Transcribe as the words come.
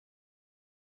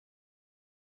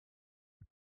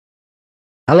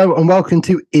Hello and welcome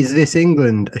to Is This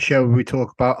England, a show where we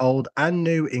talk about old and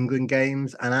new England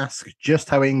games and ask just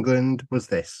how England was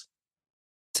this.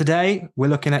 Today, we're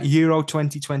looking at Euro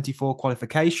 2024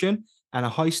 qualification and a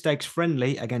high-stakes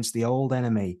friendly against the old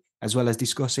enemy, as well as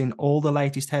discussing all the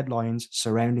latest headlines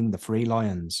surrounding the Three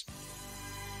Lions.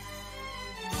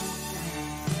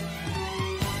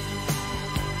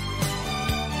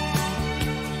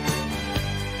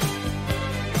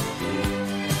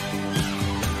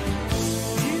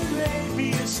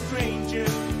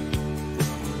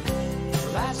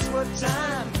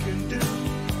 Time can do.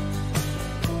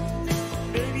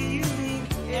 Baby, you mean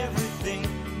everything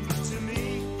to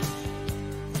me.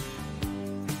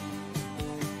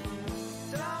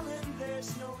 Darling,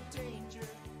 there's no danger.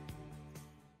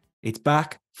 It's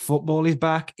back. Football is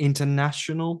back.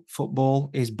 International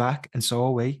football is back. And so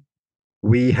are we.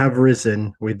 We have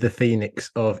risen with the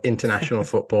phoenix of international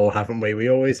football, haven't we? We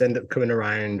always end up coming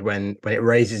around when it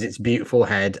raises its beautiful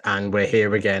head, and we're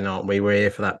here again, aren't we? We're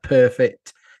here for that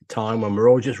perfect time when we're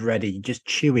all just ready, just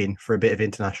chewing for a bit of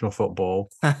international football.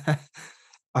 I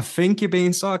think you're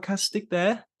being sarcastic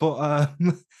there, but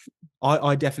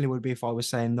I definitely would be if I was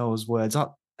saying those words.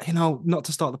 Not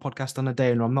to start the podcast on a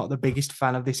day, and I'm not the biggest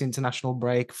fan of this international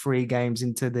break, 3 games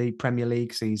into the Premier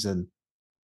League season.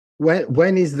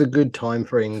 When is the good time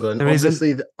for England? There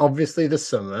obviously the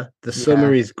summer. The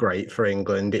summer is great for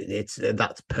England.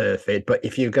 That's perfect. But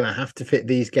if you're going to have to fit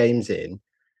these games in,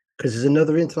 because there's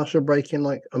another international break in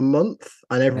like a month,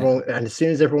 and and as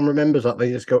soon as everyone remembers that, they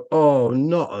just go, "Oh,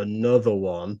 not another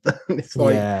one." It's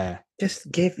like,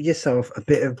 just give yourself a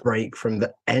bit of break from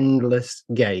the endless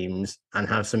games and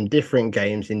have some different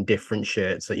games in different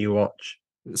shirts that you watch.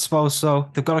 I suppose so.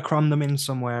 They've got to cram them in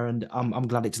somewhere, and I'm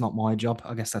glad it's not my job.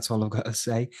 I guess that's all I've got to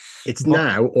say. It's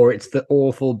now, or it's the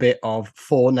awful bit of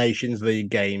 4 Nations League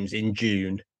games in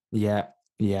June. Yeah.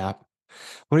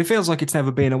 Well, it feels like it's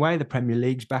never been away. The Premier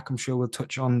League's back. I'm sure we'll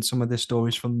touch on some of the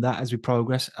stories from that as we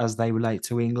progress, as they relate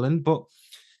to England. But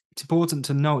it's important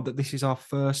to note that this is our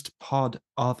first pod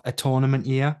of a tournament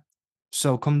year.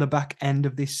 So come the back end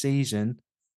of this season,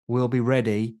 we'll be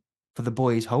ready for the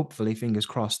boys, hopefully, fingers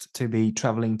crossed, to be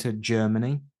travelling to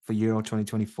Germany for Euro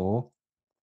 2024.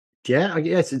 Yeah, I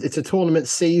guess it's a tournament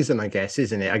season, I guess,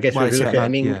 isn't it? I guess if you look at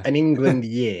an England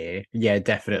year, yeah,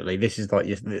 definitely. This is what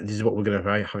we're going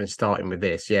to have starting with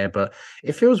this, yeah. But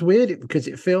it feels weird because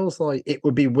it feels like it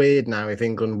would be weird now if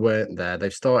England weren't there.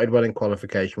 They've started well in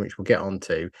qualification, which we'll get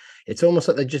onto. It's almost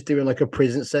like they're just doing like a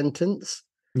prison sentence.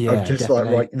 Yeah, just definitely.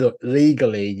 like, right, look,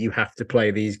 legally you have to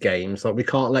play these games. Like, we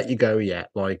can't let you go yet.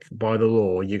 Like, by the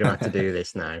law, you're gonna have to do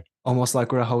this now. Almost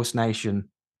like we're a host nation.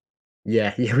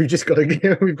 Yeah, we've just got to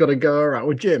go around.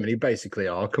 Well, Germany basically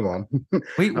are. Come on,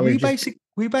 we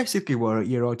basically were at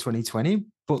Euro 2020,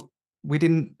 but we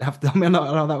didn't have to. I mean,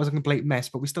 I know that was a complete mess,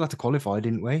 but we still had to qualify,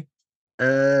 didn't we?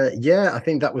 Yeah, I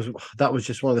think that was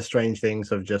just one of the strange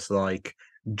things of just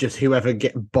whoever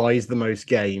buys the most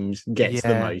games gets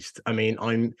the most. I mean,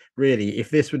 I'm really, if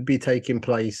this would be taking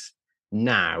place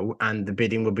now and the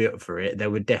bidding would be up for it, there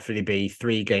would definitely be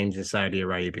 3 games in Saudi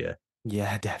Arabia.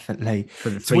 Yeah, definitely. For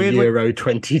Euro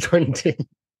 2020.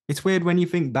 It's weird when you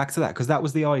think back to that, because that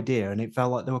was the idea, and it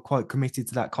felt like they were quite committed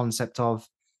to that concept of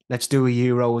let's do a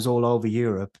Euros all over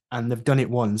Europe, and they've done it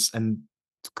once and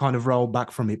kind of rolled back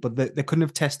from it, but they couldn't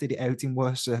have tested it out in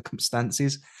worse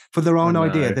circumstances for their own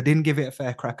idea. They didn't give it a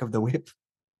fair crack of the whip.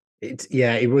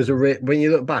 It was when you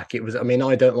look back, it was, I mean,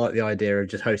 I don't like the idea of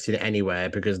just hosting it anywhere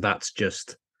because that's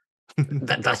just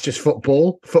that's just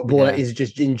football. Is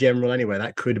just in general anyway.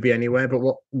 That could be anywhere. But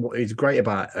what is great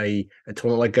about a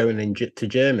tournament like going to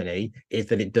Germany is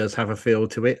that it does have a feel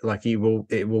to it. Like it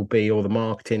will be all the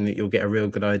marketing that you'll get a real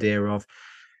good idea of.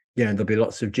 You know, there'll be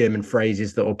lots of German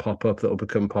phrases that will pop up that will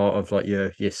become part of like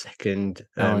your second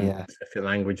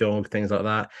language or things like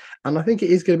that. And I think it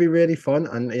is going to be really fun.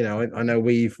 And I know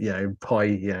we've pie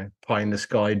in the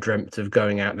sky dreamt of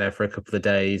going out there for a couple of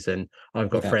days, and I've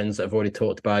got friends that have already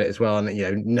talked about it as well.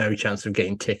 And no chance of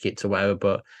getting tickets or whatever,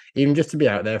 but even just to be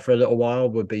out there for a little while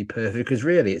would be perfect, because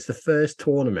really it's the first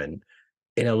tournament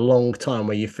in a long time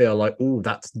where you feel like, oh,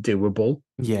 that's doable.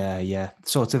 Yeah,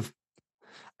 sort of.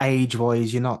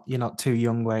 Age-wise, you're not too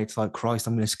young where it's like, Christ,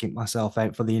 I'm going to skip myself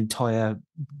out for the entire,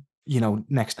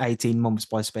 next 18 months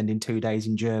by spending 2 days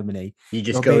in Germany. You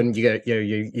just go and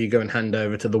you go and hand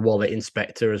over to the wallet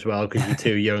inspector as well because you're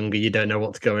too young and you don't know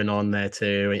what's going on there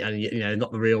too, and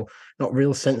not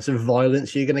real sense of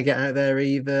violence you're going to get out there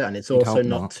either, and it's also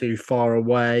not too far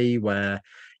away where.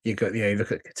 You got,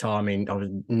 look at Qatar. I mean, I was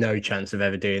no chance of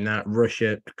ever doing that.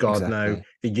 Russia, God no.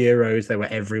 The Euros, they were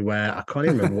everywhere. I can't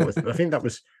even remember what was. I think that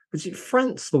was it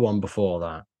France, the one before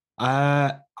that?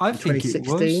 I In think it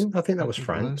was. 2016, I think I that was think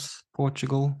it was France.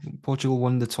 Portugal. Portugal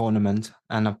won the tournament,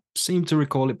 and I seem to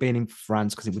recall it being in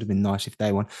France because it would have been nice if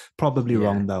they won. Probably Yeah.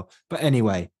 wrong though. But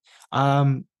anyway,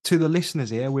 to the listeners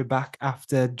here, we're back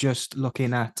after just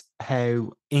looking at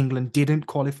how England didn't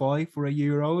qualify for a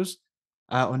Euros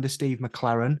under Steve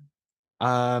McLaren.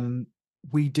 Um,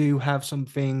 we do have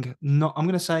something not, I'm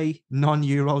going to say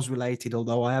non-Euros related,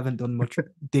 although I haven't done much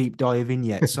deep diving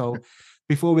yet. So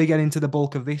before we get into the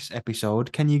bulk of this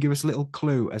episode, can you give us a little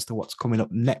clue as to what's coming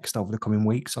up next over the coming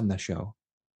weeks on the show?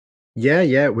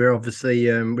 Yeah. We're obviously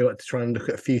we like to try and look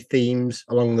at a few themes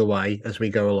along the way as we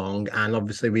go along, and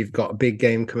obviously we've got a big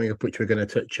game coming up which we're going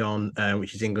to touch on,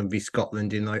 which is England v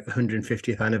Scotland in like the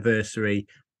 150th anniversary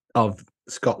of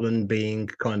Scotland being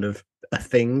kind of a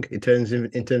thing in terms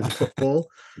of football,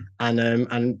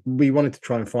 and we wanted to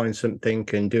try and find something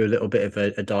and do a little bit of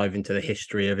a dive into the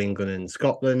history of England and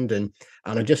Scotland, and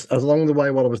I just along the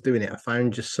way while I was doing it, I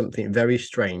found just something very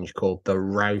strange called the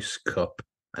Rouse Cup.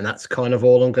 And that's kind of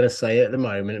all I'm going to say at the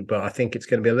moment. But I think it's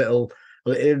going to be a little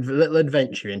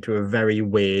adventure into a very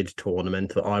weird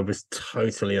tournament that I was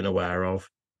totally unaware of.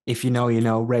 If you know, you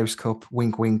know, Rouse Cup,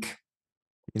 wink, wink.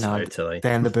 You know, Totally.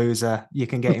 Dan the Boozer, you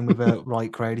can get in with a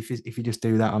right crowd if you just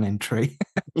do that on entry.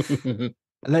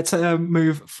 Let's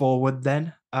move forward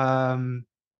then.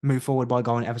 Move forward by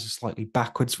going ever so slightly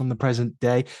backwards from the present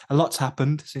day. A lot's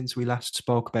happened since we last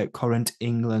spoke about current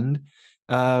England.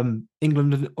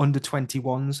 England under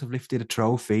 21s have lifted a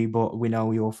trophy, but we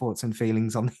know your thoughts and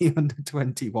feelings on the under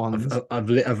 21s.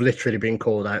 I've literally been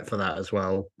called out for that as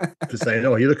well, for saying,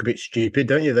 "Oh, you look a bit stupid,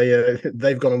 don't you?"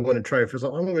 They've gone and won a trophy. It's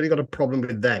like, I haven't really got a problem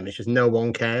with them. It's just no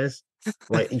one cares.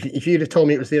 Like if you'd have told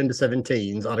me it was the under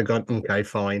 17s, I'd have gone, okay,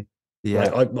 fine.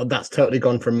 Like Yeah, that's totally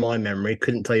gone from my memory.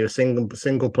 Couldn't tell you a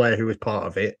single player who was part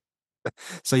of it.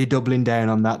 so you're doubling down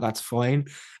on that. That's fine.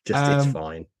 Just it's Um,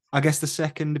 fine. I guess the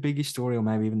second biggest story, or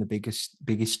maybe even the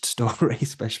biggest story,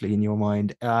 especially in your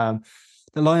mind, the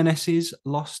Lionesses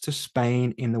lost to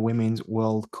Spain in the Women's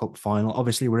World Cup final.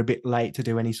 Obviously, we're a bit late to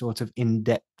do any sort of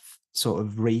in-depth sort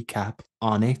of recap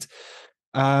on it.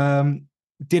 Um,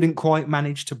 didn't quite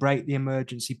manage to break the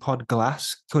emergency pod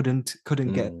glass. Couldn't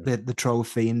get Mm. the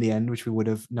trophy in the end, which we would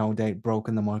have no doubt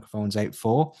broken the microphones out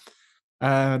for.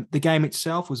 The game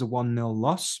itself was a 1-0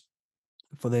 loss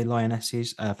for the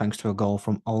Lionesses, thanks to a goal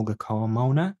from Olga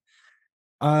Carmona.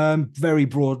 Very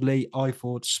broadly, I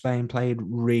thought Spain played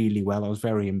really well. I was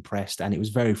very impressed, and it was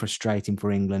very frustrating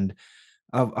for England.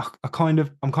 I'm kind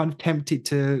of tempted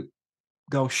to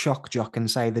go shock jock and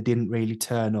say they didn't really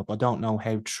turn up. I don't know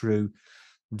how true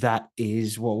that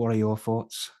is. What are your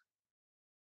thoughts?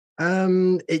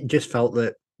 It just felt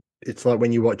that it's like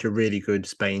when you watch a really good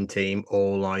Spain team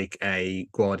or like a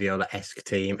Guardiola-esque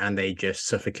team and they just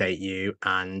suffocate you.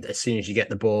 And as soon as you get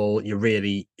the ball, you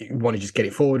really want to just get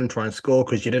it forward and try and score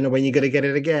because you don't know when you're going to get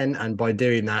it again. And by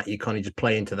doing that, you kind of just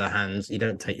play into their hands. You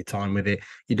don't take your time with it.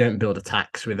 You don't build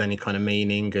attacks with any kind of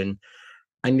meaning.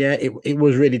 And yeah, it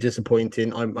was really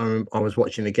disappointing. I was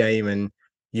watching the game and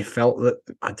you felt that,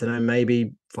 I don't know,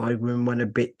 maybe five women went a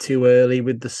bit too early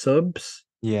with the subs.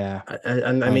 Yeah,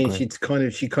 And I I mean,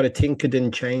 agree. she kind of tinkered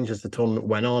and changed as the tournament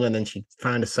went on, and then she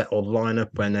found a settled lineup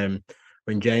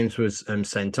when James was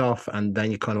sent off, and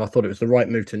then I thought it was the right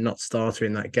move to not start her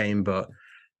in that game, but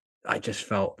I just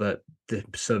felt that the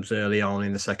subs early on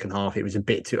in the second half, it was a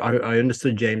bit too. I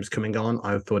understood James coming on.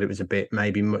 I thought it was a bit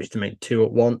maybe much to make two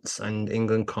at once, and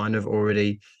England kind of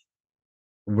already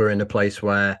were in a place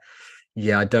where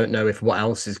yeah, I don't know if what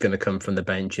else is going to come from the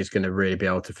bench is going to really be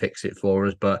able to fix it for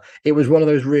us. But it was one of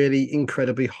those really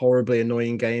incredibly, horribly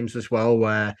annoying games as well,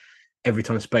 where every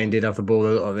time Spain did have the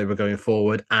ball, they were going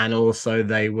forward. And also,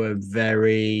 they were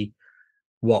very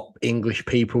what English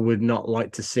people would not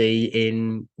like to see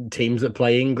in teams that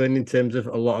play England in terms of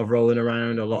a lot of rolling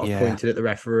around, a lot of Yeah. pointing at the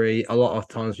referee, a lot of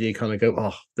times you kind of go,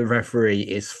 oh, the referee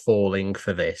is falling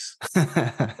for this.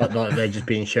 Like they're just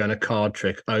being shown a card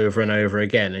trick over and over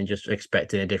again and just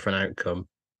expecting a different outcome.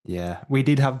 Yeah, we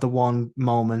did have the one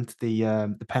moment,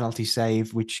 the penalty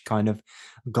save, which kind of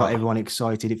got Oh, everyone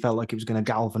excited. It felt like it was going to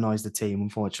galvanize the team.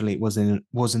 Unfortunately, it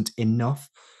wasn't enough.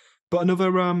 But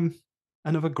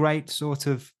another great sort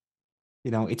of,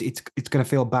 it's going to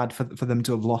feel bad for them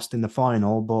to have lost in the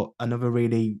final, but another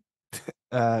really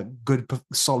good,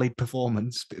 solid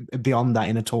performance beyond that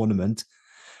in a tournament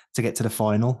to get to the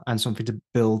final and something to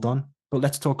build on. But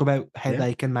let's talk about how yeah.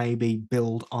 they can maybe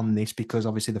build on this because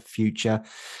obviously the future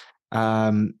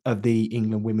of the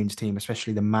England women's team,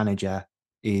 especially the manager,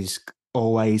 is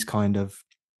always kind of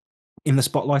in the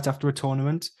spotlight after a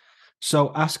tournament.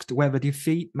 So, asked whether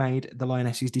defeat made the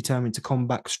Lionesses determined to come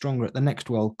back stronger at the next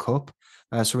World Cup,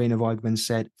 Serena Weigman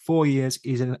said, 4 years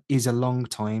is a long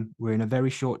time. We're in a very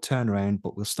short turnaround,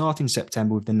 but we'll start in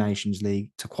September with the Nations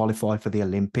League to qualify for the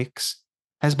Olympics.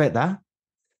 How's about that? So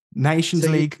Nations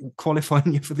League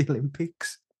qualifying you for the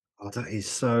Olympics? oh, that is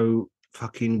so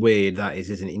fucking weird. That is,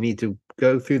 isn't it? You need to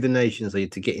go through the Nations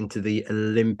League to get into the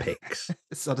Olympics.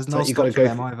 So, there's It's no like you've got to stops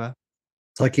for go. them either.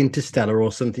 It's like Interstellar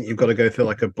or something. You've got to go through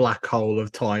like a black hole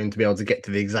of time to be able to get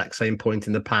to the exact same point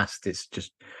in the past. It's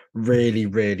just really,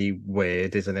 really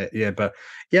weird, isn't it? Yeah, but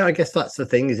yeah, I guess that's the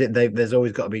thing. Is it? There's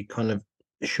always got to be kind of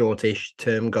shortish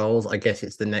term goals. I guess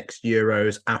it's the next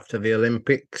Euros after the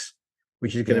Olympics,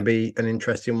 which is going to Yeah. be an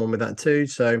interesting one with that too.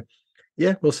 So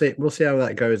yeah, we'll see. We'll see how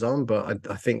that goes on. But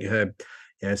I think her,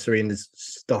 Serena's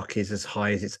stock is as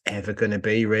high as it's ever going to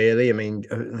be. Really, I mean,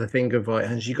 the thing of like,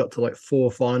 has she got to like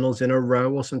 4 finals in a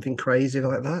row or something crazy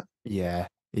like that? Yeah.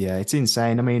 Yeah. It's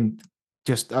insane. I mean,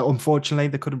 just unfortunately,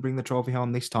 they couldn't bring the trophy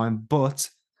home this time, but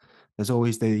there's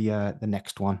always the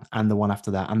next one and the one after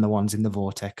that and the ones in the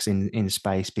vortex in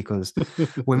space because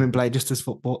women play just as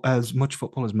much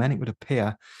football as men, it would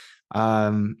appear.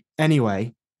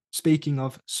 Anyway, speaking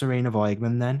of Serena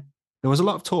Weigman, then there was a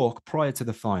lot of talk prior to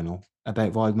the final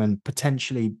about Weigman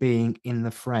potentially being in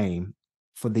the frame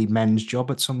for the men's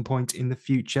job at some point in the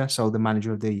future. So the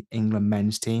manager of the England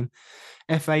men's team.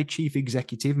 FA Chief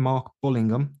Executive Mark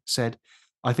Bullingham said,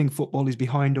 I think football is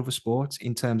behind other sports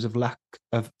in terms of lack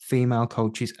of female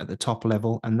coaches at the top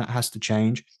level, and that has to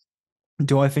change.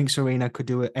 Do I think Serena could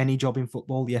do any job in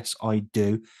football? Yes, I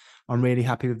do. I'm really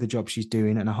happy with the job she's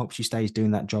doing, and I hope she stays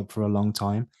doing that job for a long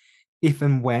time. If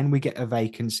and when we get a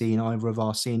vacancy in either of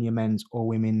our senior men's or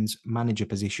women's manager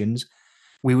positions,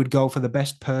 we would go for the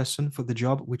best person for the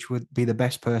job, which would be the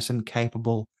best person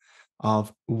capable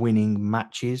of winning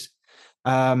matches.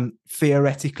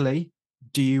 Theoretically,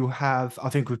 do you have, I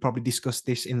think we've probably discussed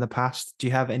this in the past. Do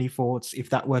you have any thoughts if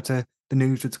that were to, the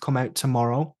news were to come out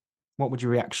tomorrow? What would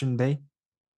your reaction be?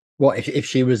 What if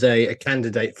she was a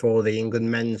candidate for the England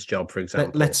men's job, for Let's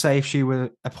example? say if she were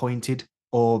appointed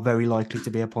or very likely to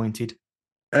be appointed.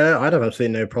 I'd have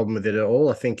absolutely no problem with it at all.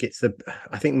 I think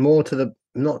more to the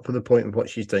not to the point of what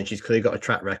she's done. She's clearly got a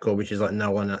track record, which is like no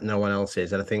one else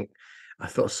is. And I think I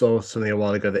thought saw something a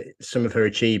while ago that some of her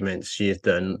achievements she has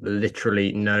done,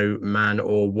 literally no man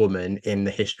or woman in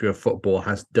the history of football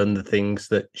has done the things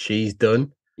that she's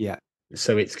done. Yeah.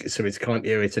 So it's kind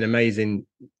of it's an amazing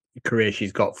career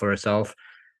she's got for herself.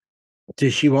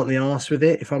 Does she want the arse with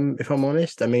it? If I'm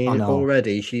honest, I I mean, know.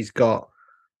 already she's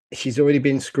already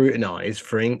been scrutinised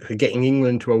for getting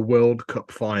England to a World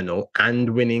Cup final and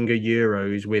winning a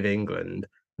Euros with England.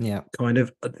 Yeah. Kind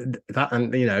of that,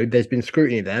 and there's been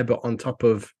scrutiny there, but on top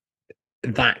of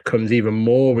that comes even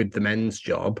more with the men's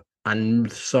job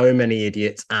and so many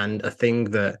idiots and a thing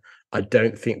that I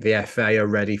don't think the FA are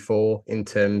ready for in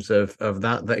terms of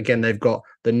that. That again, they've got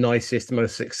the nicest,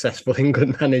 most successful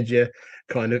England manager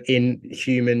kind of in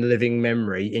human living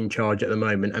memory in charge at the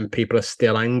moment, and people are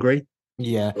still angry.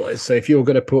 Yeah. So if you're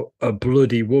going to put a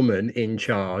bloody woman in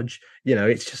charge,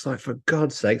 it's just like, for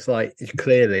God's sakes, like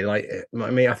clearly, like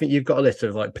I mean, I think you've got a list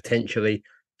of like potentially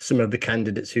some of the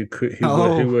candidates who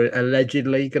Oh, were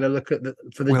allegedly going to look at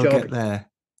for the we'll job. get there.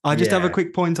 I just have a Yeah,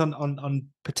 quick point on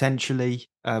potentially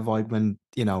Weidman.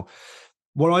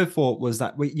 What I thought was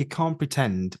that you can't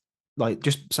pretend like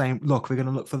just saying, "Look, we're going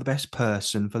to look for the best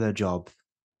person for their job."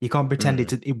 You can't pretend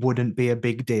mm. it wouldn't be a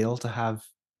big deal to have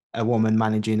a woman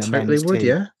managing a Totally men's would. team.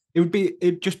 Yeah,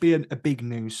 It'd just be a big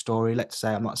news story. Let's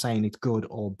say I'm not saying it's good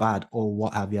or bad or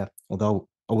what have you, although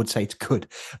I would say it's good.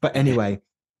 But yeah. anyway,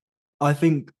 I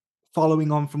think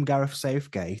following on from Gareth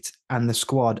Southgate and the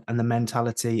squad and the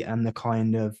mentality and the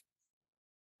kind of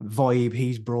vibe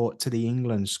he's brought to the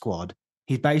England squad,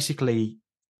 he's basically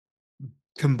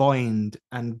combined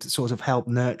and sort of helped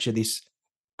nurture this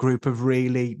group of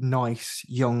really nice,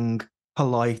 young,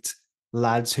 polite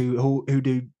lads who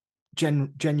do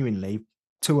genuinely,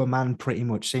 to a man, pretty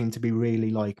much seem to be really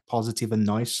like positive and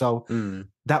nice. So Mm.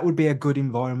 that would be a good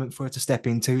environment for her to step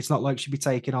into. It's not like she'd be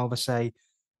taking over, say,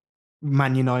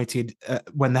 Man United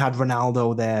when they had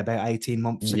Ronaldo there about 18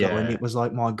 months ago, and Yeah. it was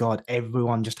like, my God,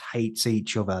 everyone just hates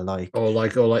each other. Like, Or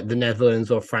like the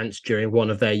Netherlands or France during one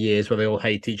of their years where they all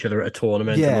hate each other at a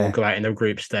tournament and all yeah, go out in the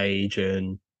group stage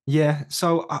and yeah.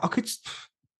 So I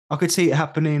could see it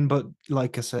happening, but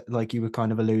like I said, like you were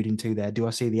kind of alluding to there, do I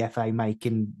see the FA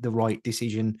making the right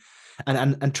decision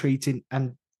and treating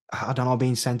and I don't know,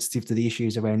 being sensitive to the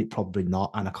issues around it? Probably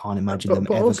not, and I can't imagine them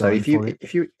but ever also going if you for it.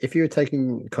 if you if you're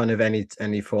taking kind of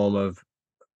any form of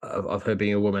of her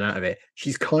being a woman out of it.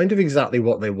 She's kind of exactly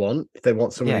what they want. They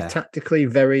want someone who's Yeah, tactically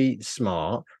very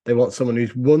smart. They want someone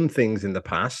who's won things in the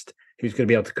past, who's going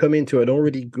to be able to come into an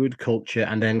already good culture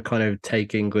and then kind of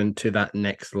take England to that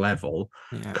next level.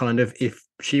 yeah, Kind of, if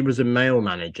she was a male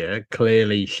manager,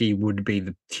 clearly she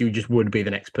just would be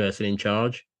the next person in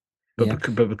charge. yeah.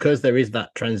 But because there is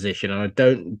that transition, and I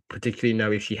don't particularly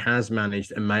know if she has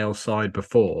managed a male side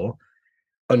before,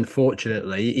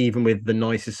 unfortunately, even with the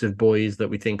nicest of boys that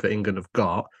we think that England have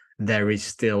got, there is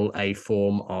still a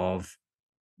form of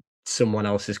someone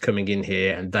else is coming in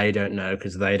here and they don't know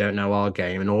because they don't know our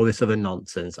game and all this other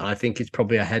nonsense. And I think it's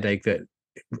probably a headache that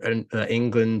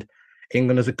England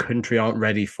as a country aren't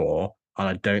ready for. And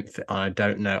I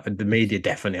don't know. The media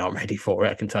definitely aren't ready for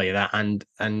it. I can tell you that. And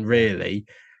Yeah. really,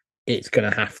 it's going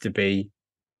to have to be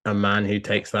a man who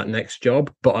takes that next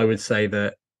job. But I would say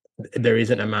that there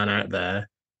isn't a man out there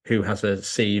who has a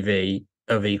CV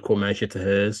of equal measure to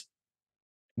hers.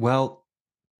 Well,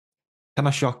 can I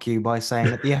shock you by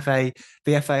saying that the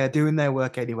FA are doing their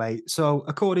work anyway? So,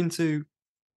 according to,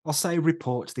 I'll say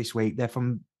reports this week, they're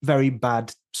from very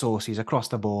bad sources across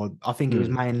the board. I think it was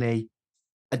Hmm. mainly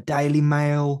a Daily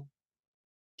Mail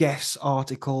guess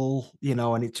article,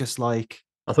 and it's just like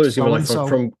I thought it was going to so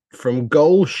be like and from so.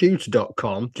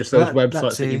 goalshoot.com, just those websites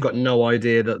That's that you've it. got no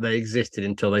idea that they existed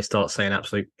until they start saying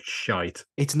absolute shite.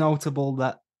 It's notable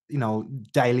that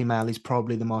Daily Mail is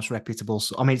probably the most reputable.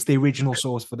 I mean, it's the original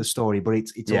source for the story, but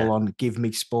it's all Yeah. on Give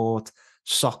Me Sport,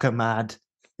 Soccer Mad,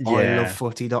 Yeah.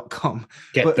 ilovefooty.com.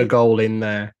 Get But the goal in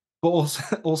there.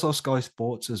 also Sky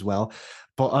Sports as well.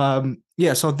 But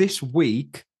yeah, so this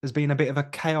week there's been a bit of a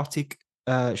chaotic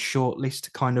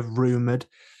shortlist kind of rumored.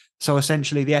 So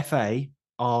essentially, the FA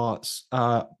are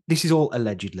this is all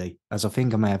allegedly, as I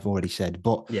think I may have already said,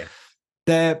 but Yeah.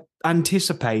 they're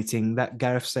anticipating that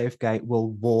Gareth Southgate will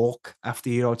walk after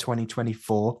Euro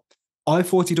 2024. I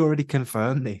thought he'd already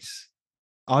confirmed this.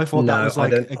 I thought that No, was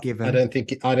like a given. I don't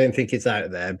think it's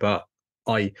out there, but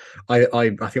I I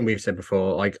think we've said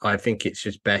before, like I think it's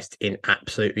just best in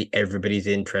absolutely everybody's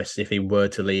interest if he were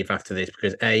to leave after this,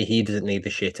 because A, he doesn't need the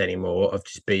shit anymore of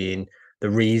just being the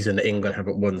reason that England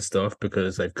haven't won stuff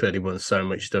because they've clearly won so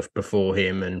much stuff before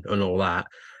him and all that.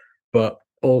 But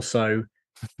also,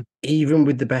 even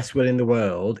with the best will in the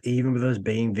world, even with us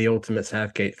being the ultimate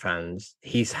Southgate fans,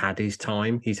 he's had his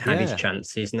time, he's had his Yeah.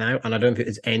 chances now, and I don't think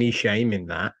there's any shame in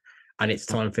that. And it's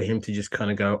time for him to just kind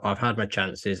of go, I've had my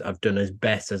chances, I've done as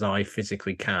best as I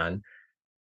physically can.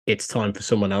 It's time for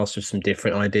someone else with some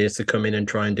different ideas to come in and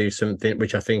try and do something,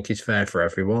 which I think is fair for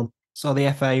everyone. So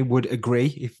the FA would agree,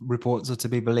 if reports are to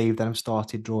be believed, that have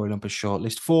started drawing up a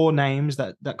shortlist. Four names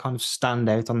that kind of stand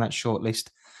out on that shortlist.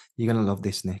 You're going to love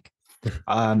this, Nick.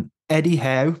 Eddie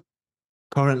Howe,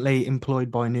 currently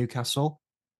employed by Newcastle.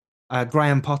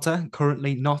 Graham Potter,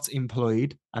 currently not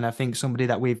employed, and I think somebody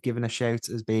that we've given a shout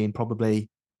as being probably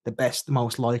the best,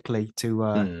 most likely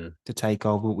to take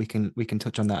over. We can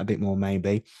touch on that a bit more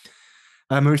maybe.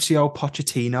 Mauricio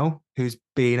Pochettino, who's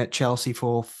been at Chelsea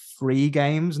for 3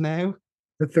 games now,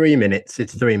 For 3 minutes,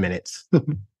 it's 3 minutes.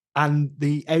 and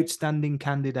the outstanding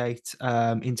candidate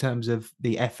in terms of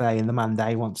the FA and the man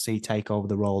they want to see take over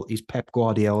the role is Pep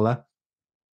Guardiola.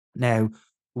 Now,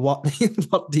 what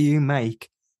what do you make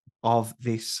of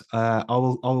this?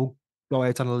 I'll go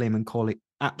out on a limb and call it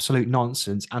absolute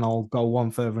nonsense, and I'll go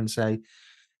one further and say,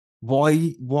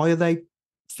 why are they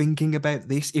thinking about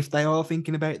this? If they are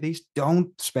thinking about this, don't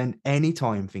spend any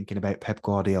time thinking about Pep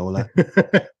Guardiola.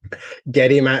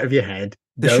 Get him out of your head.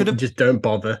 They should Don't have just don't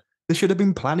bother. they should have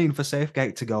been planning for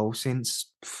Southgate to go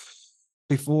since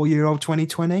before Euro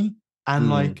 2020, and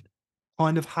Hmm. like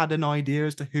kind of had an idea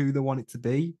as to who they want it to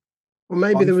be. Well,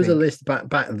 maybe I there was a think. list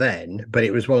back then, but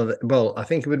it was one of the. Well, I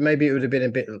think it would have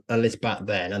been a list back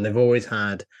then, and they've always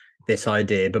had this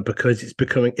idea, but because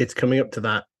it's coming up to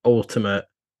that ultimate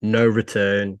no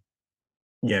return,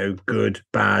 good,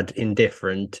 bad,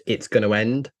 indifferent, it's going to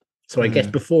end. So I guess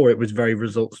Mm, before it was very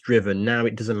results driven. Now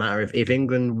it doesn't matter if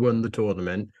England won the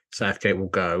tournament, Southgate will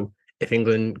go. If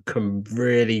England come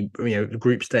really,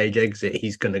 group stage exit,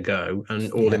 he's going to go,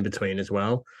 and all yeah, in between as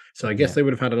well. So I guess yeah. they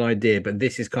would have had an idea, but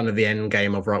this is kind of the end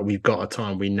game of right. We've got a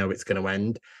time. We know it's going to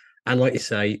end, and like you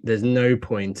say, there's no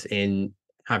point in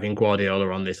having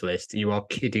Guardiola on this list. You are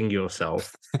kidding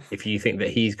yourself if you think that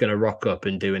he's going to rock up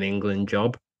and do an England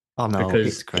job, I know because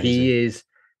it's crazy. he is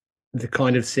the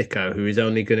kind of sicko who is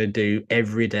only going to do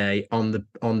every day on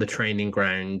the training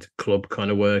ground club kind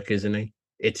of work, isn't he?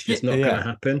 It's Yeah, just not going to yeah.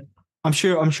 happen. I'm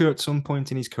sure at some point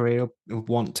in his career he'll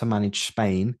want to manage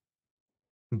Spain.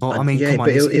 But I And mean, yeah, come on,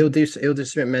 but he'll do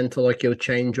something mental, like he'll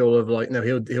change all of, like, no,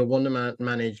 he'll want to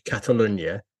manage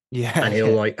Catalonia, Yeah,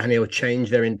 and he'll change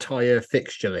their entire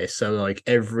fixture list. So like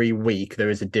every week there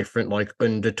is a different like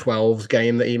under 12s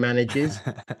game that he manages.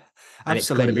 And it's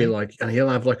going to be absolutely. like, and he'll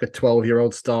have like a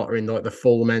 12-year-old starter in like the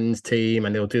full men's team,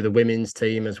 and he'll do the women's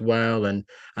team as well, and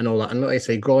all that. And like I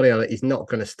say, Guardiola is not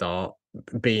going to start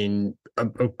being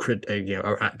an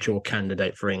actual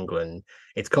candidate for England.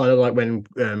 It's kind of like when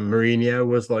Mourinho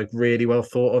was like really well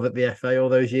thought of at the FA all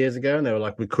those years ago, and they were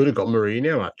like, we could have got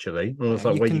Mourinho actually. And I was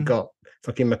like, You well, you can got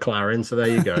fucking McLaren, so there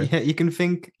you go. yeah, you can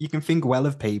think well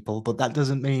of people, but that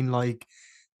doesn't mean like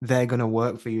they're going to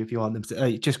work for you if you want them to.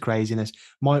 It's just craziness.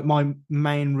 My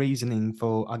main reasoning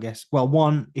for, I guess, well,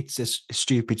 one, it's a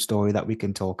stupid story that we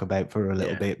can talk about for a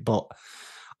little Yeah, bit, but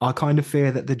I kind of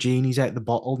fear that the genie's out the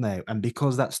bottle now, and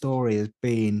because that story has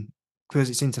been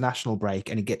because it's international break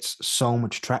and it gets so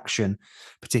much traction,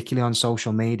 particularly on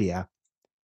social media.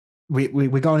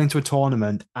 We're going into a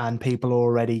tournament and people are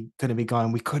already going to be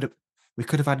going. We could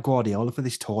have had Guardiola for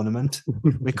this tournament.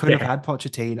 We could have yeah. had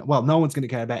Pochettino. Well, no one's going to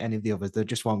care about any of the others. They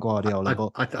just want Guardiola.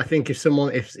 But I think if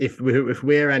someone if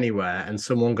we're anywhere and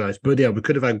someone goes, but yeah, we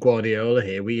could have had Guardiola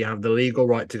here. We have the legal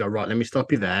right to go. Right, let me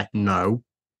stop you there. No,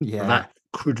 yeah, that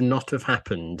could not have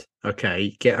happened.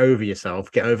 Okay, get over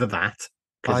yourself. Get over that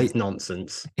because I it's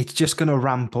nonsense. it's just going to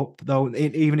ramp up though.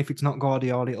 Even if it's not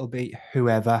Guardiola, it'll be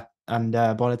whoever. And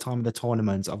by the time of the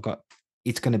tournament,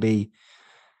 it's going to be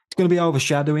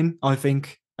overshadowing. I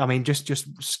think. I mean, just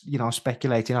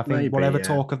speculating. I think Maybe, whatever yeah.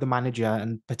 talk of the manager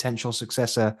and potential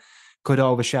successor could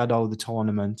overshadow the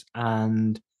tournament,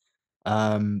 um,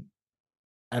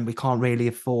 and we can't really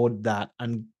afford that.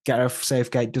 And Gareth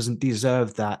Southgate doesn't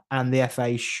deserve that, and the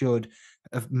FA should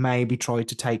have maybe tried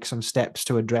to take some steps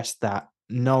to address that,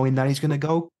 knowing that he's going to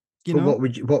go. You But know,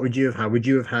 what would you have had? Would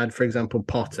you have had, for example,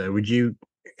 Potter? Would you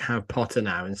have Potter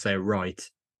now and say, right,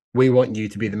 we want you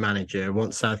to be the manager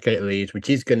once Southgate leaves, which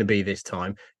is going to be this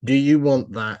time? Do you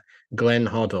want that Glenn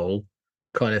Hoddle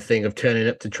kind of thing of turning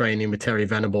up to training with Terry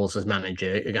Venables as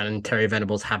manager again, and Terry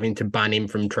Venables having to ban him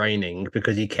from training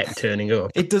because he kept turning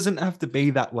up? it doesn't have to be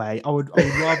that way. I would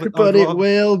But it rather,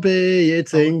 will be.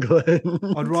 It's I would, I'd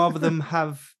England. rather them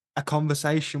have a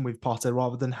conversation with Potter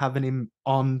rather than having him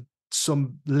on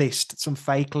some list, some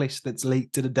fake list that's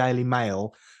leaked to the Daily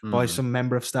Mail by Hmm. some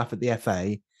member of staff at the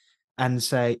FA, and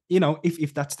say,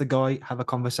 if that's the guy, have a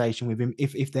conversation with him.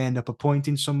 If they end up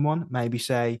appointing someone, maybe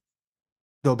say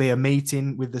there'll be a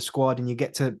meeting with the squad and you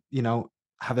get to,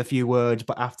 have a few words,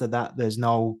 but after that, there's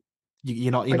no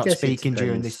you're I not guess it speaking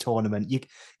during this depends. tournament.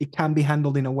 It can be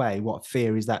handled in a way. What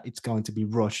fear is that it's going to be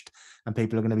rushed and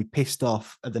people are going to be pissed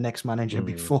off at the next manager Hmm.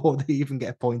 before they even get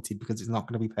appointed because it's not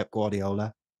going to be Pep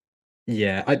Guardiola.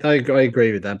 Yeah, I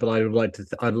agree with that, but I would like to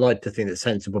I'd like to think that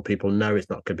sensible people know it's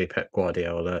not going to be Pep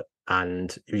Guardiola,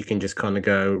 and you can just kind of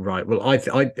go right. Well,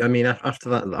 I mean after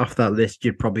that list,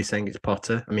 you're probably saying it's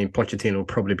Potter. I mean, Pochettino will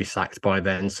probably be sacked by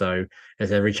then, so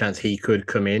there's every chance he could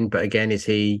come in. But again, is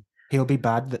he? He'll be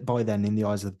bad by then in the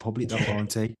eyes of the public, though, Yeah,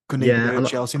 won't he? Couldn't even yeah, do it.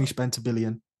 Chelsea, and he spent $1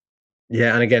 billion.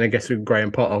 yeah, and again, I guess with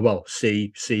Graham Potter, well,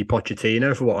 see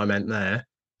Pochettino for what I meant there.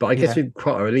 But I guess Yeah, with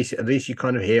Potter, at least you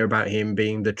kind of hear about him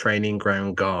being the training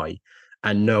ground guy,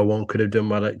 and no one could have done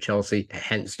well at Chelsea.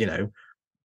 Hence,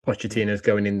 Pochettino's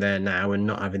going in there now and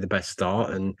not having the best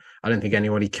start, and I don't think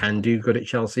anybody can do good at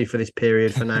Chelsea for this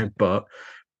period for now. But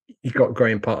you've got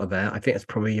Graham Potter there. I think that's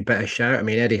probably a better shout. I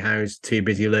mean, Eddie Howe's too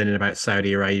busy learning about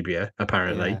Saudi Arabia,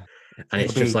 apparently. yeah. And It'll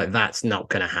it's just be like that's not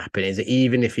going to happen, is it?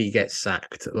 Even if he gets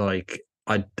sacked, like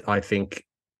I think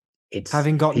it's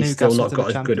having got he's still Newcastle not to the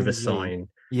got as good of a Champions League. sign.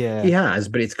 He Yeah, has,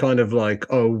 but it's kind of like,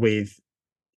 oh, with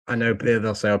I know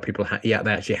they'll say, oh, people, yeah,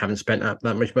 they actually haven't spent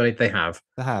that much money. They have,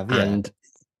 they have. Yeah,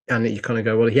 and you kind of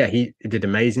go, well, yeah, he did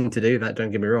amazing to do that.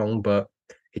 Don't get me wrong, but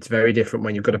it's very different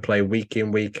when you've got to play week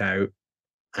in, week out,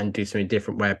 and do something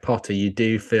different. Where Potter, you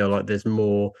do feel like there's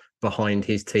more behind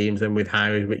his teams than with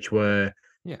Howe, which were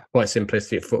yeah. quite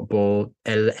simplistic football.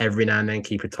 Every now and then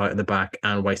keep it tight at the back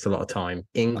and waste a lot of time.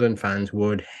 England fans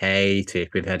would hate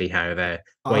it with Eddie Howe there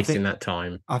I wasting think that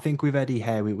time. I think with Eddie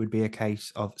Howe, it would be a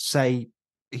case of say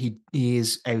he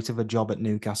is out of a job at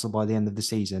Newcastle by the end of the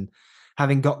season.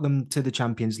 Having got them to the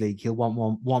Champions League, he'll want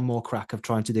one more crack of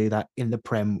trying to do that in the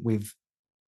Prem with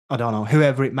I don't know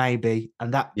whoever it may be,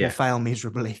 and that will Yeah, fail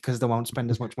miserably because they won't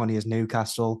spend as much money as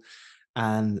Newcastle,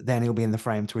 and then he'll be in the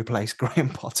frame to replace Graham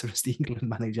Potter as the England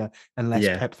manager unless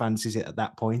yeah, Pep fancies it at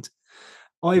that point.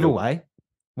 Either nope. way,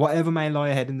 whatever may lie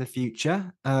ahead in the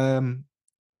future,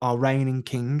 our reigning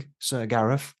king, Sir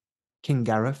Gareth, King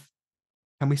Gareth.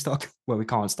 Can we start? Well, we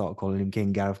can't start calling him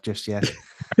King Gareth just yet.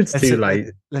 It's Let's too see, late.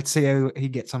 let's see how he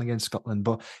gets on against Scotland.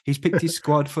 But he's picked his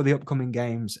squad for the upcoming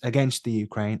games against the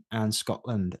Ukraine and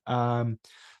Scotland.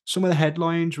 Some of the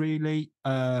headlines really.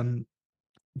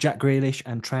 Jack Grealish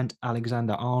and Trent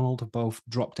Alexander-Arnold have both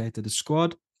dropped out of the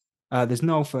squad. There's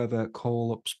no further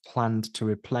call-ups planned to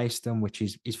replace them, which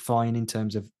is fine in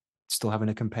terms of still having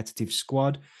a competitive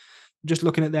squad. Just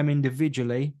looking at them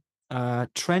individually,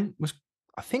 Trent was,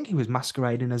 I think he was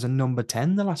masquerading as a number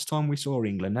 10 the last time we saw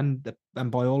England,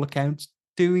 and by all accounts,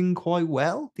 doing quite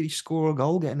well. Did he score a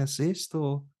goal, get an assist,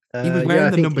 or he was Yeah, wearing I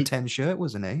the think number he. 10 shirt,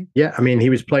 wasn't he? Yeah, I mean, he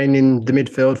was playing in the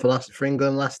midfield for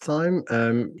England last time.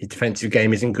 His defensive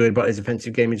game isn't good, but his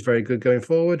offensive game is very good going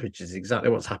forward, which is exactly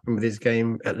what's happened with his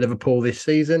game at Liverpool this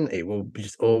season. It will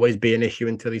just always be an issue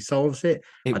until he solves it.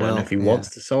 It I don't know if will, he yeah. wants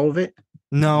to solve it,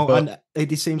 No, but and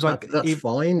it seems like that's if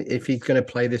fine if he's going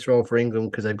to play this role for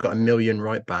England because they've got a million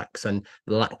right backs and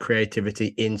lack creativity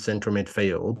in central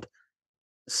midfield.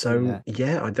 So yeah,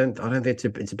 yeah, I don't think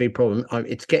it's a big problem.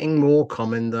 It's getting more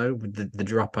common though with the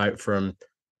dropout from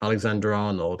Alexander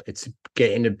Arnold. It's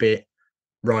getting a bit.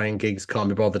 Ryan Giggs can't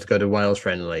be bothered to go to Wales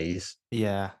friendlies,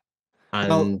 yeah.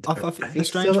 Well, and I I think the think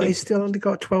strange he's thing still only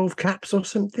got 12 caps or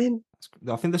something.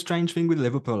 I think the strange thing with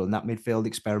Liverpool and that midfield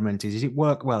experiment is it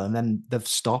worked well and then they've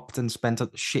stopped and spent a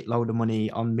shitload of money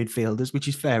on midfielders, which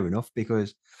is fair enough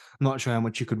because I'm not sure how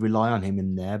much you could rely on him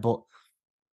in there. But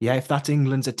yeah, if that's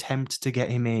England's attempt to get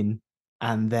him in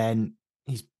and then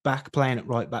he's back playing at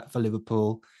right back for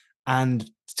Liverpool and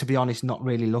to be honest, not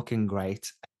really looking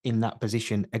great in that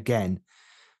position again.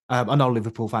 I know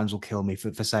Liverpool fans will kill me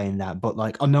for saying that, but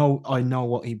like I know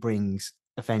what he brings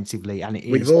offensively, and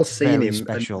it We've is all seen very him, and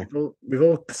special. we've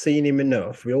all seen him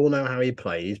enough. We all know how he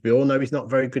plays. We all know he's not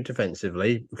very good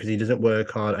defensively because he doesn't work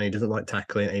hard and he doesn't like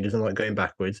tackling and he doesn't like going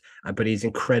backwards. But he's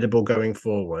incredible going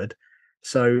forward.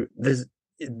 So there's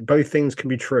both things can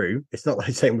be true. It's not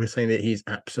like saying we're saying that he's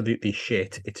absolutely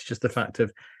shit. It's just the fact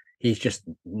of he's just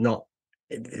not.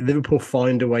 Liverpool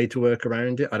find a way to work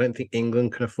around it. I don't think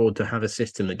England can afford to have a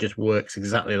system that just works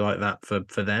exactly like that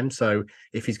for them. So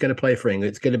if he's going to play for England,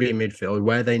 it's going to be in midfield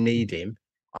where they need him.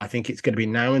 I think it's going to be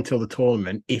now until the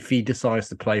tournament. If he decides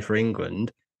to play for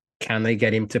England, can they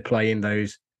get him to play in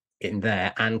those in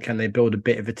there, and can they build a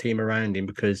bit of a team around him?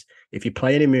 Because if you're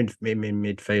playing him in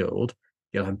midfield,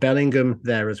 you'll have Bellingham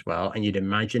there as well, and you'd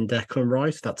imagine Declan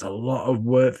Rice. That's a lot of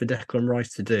work for Declan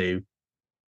Rice to do.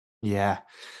 Yeah.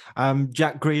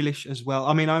 Jack Grealish as well.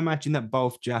 I mean, I imagine that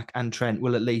both Jack and Trent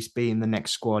will at least be in the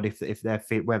next squad if they're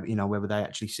fit, whether whether they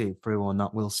actually see it through or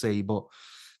not, we'll see. But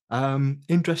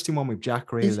interesting one with Jack,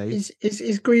 Is really. is is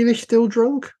is Grealish still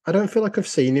drunk? I don't feel like I've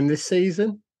seen him this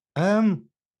season. Um,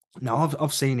 no,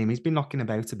 I've seen him. He's been knocking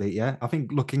about a bit, yeah. I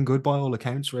think looking good by all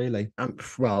accounts, really.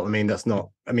 Well, I mean, that's not.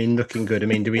 I mean, looking good. I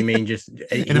mean, do we mean just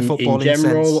In a in footballing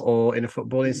general sense. or in a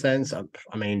footballing sense? I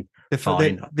mean, The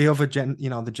fine. the other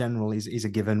the general is a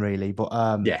given, really. But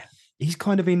Yeah, he's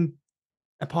kind of in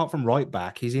apart from right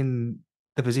back, he's in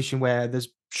the position where there's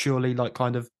surely like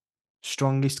kind of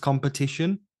strongest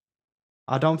competition.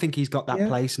 I don't think he's got that yeah.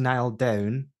 place nailed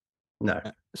down. No,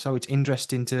 So it's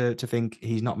interesting to think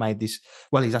he's not made this.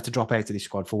 Well, he's had to drop out of this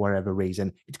squad for whatever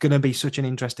reason. It's going to be such an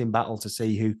interesting battle to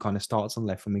see who kind of starts on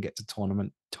left when we get to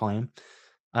tournament time.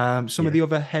 Some of yeah. the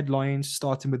other headlines,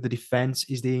 starting with the defense,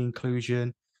 is the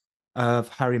inclusion of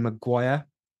Harry Maguire.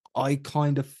 I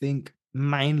kind of think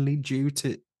mainly due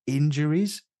to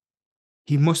injuries.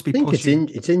 He must be I think pushing.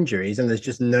 it's injuries, and there's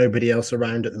just nobody else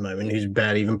around at the moment who's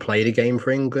barely even played a game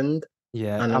for England.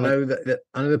 Yeah, And I I mean, know that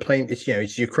I know they're playing. It's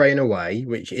it's Ukraine away,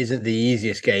 which isn't the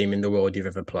easiest game in the world you've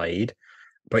ever played.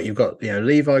 But you've got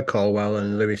Levi Colwell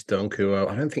and Lewis Dunk, who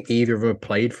I don't think either of them have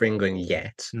played for England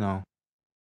yet. no,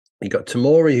 You've got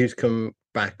Tamori, who's come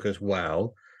back as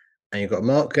well. And you've got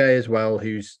Mark Gay as well,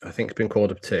 who's I think has been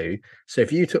called up too. So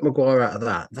if you took Maguire out of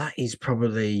that, that is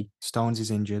probably Stones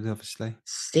is injured, obviously,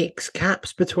 6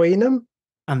 caps between them.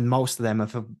 and most of them are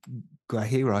for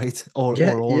Guehi, right? Yeah, Or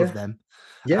all of yeah, them.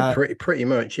 yeah, Uh, pretty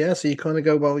much. Yeah. So you kind of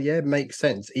go, well, yeah, makes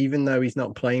sense. Even though he's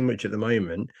not playing much at the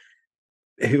moment,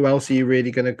 who else are you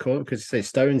really going to call? Because say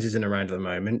Stones isn't around at the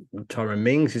moment. Tyron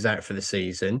Mings is out for the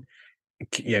season.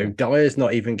 yeah, Dyer's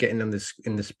not even getting on this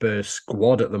in the Spurs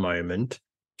squad at the moment.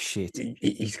 shit.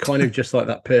 He's kind of just like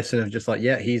that person of just like,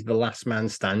 yeah, he's the last man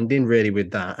standing, really,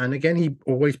 with that. And again, he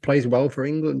always plays well for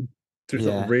England. So it's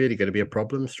not Yeah. really going to be a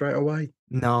problem straight away.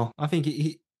 No, I think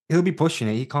he'll be pushing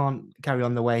it. He can't carry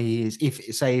on the way he is.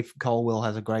 If Colwill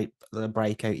has a great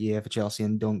breakout year for Chelsea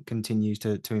and Dunk continues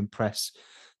to impress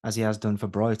as he has done for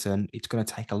Brighton, it's going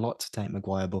to take a lot to take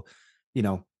Maguire. But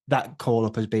that call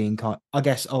up as being I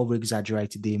guess over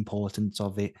exaggerated the importance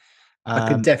of it. I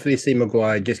could Um, definitely see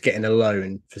Maguire just getting a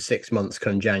loan for 6 months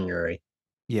come January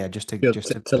yeah, just to to, just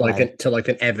to to like play.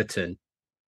 an Everton,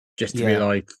 just to be Yeah,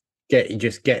 like,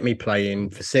 get me playing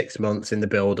for 6 months in the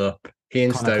build up. He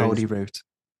and Connor Stones, Cody route.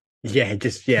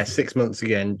 yeah, 6 months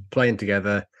again playing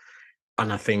together,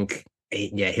 and I think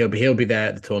he'll be there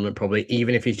at the tournament probably,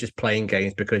 even if he's just playing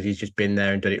games because he's just been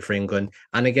there and done it for England.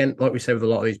 And again, like we said with a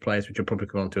lot of these players, which we'll probably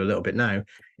come on to a little bit now,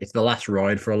 it's the last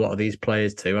ride for a lot of these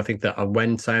players too. I think that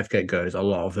when Southgate goes, a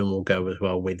lot of them will go as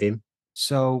well with him.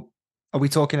 So, are we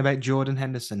talking about Jordan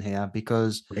Henderson here?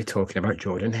 Because We're talking about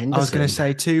Jordan I was going to Henderson.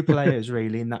 say two players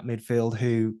really in that midfield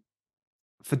who,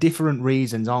 for different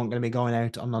reasons, aren't going to be going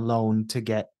out on a loan to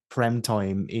get prem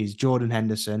time. Is Jordan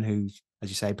Henderson, who's, as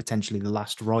you say, potentially the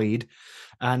last ride,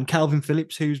 and Calvin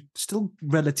Phillips, who's still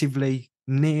relatively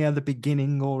near the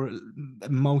beginning or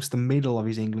most the middle of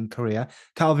his England career.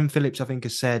 Calvin Phillips, I think,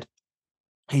 has said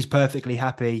he's perfectly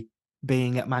happy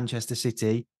being at Manchester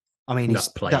City. I mean, Not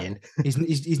playing.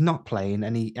 he's not playing,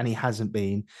 and he hasn't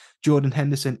been. Jordan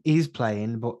Henderson is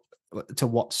playing, but to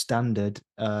what standard?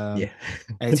 Yeah.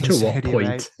 Out in To what Saudi Arabia.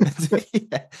 point?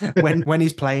 Yeah. When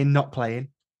he's playing, not playing.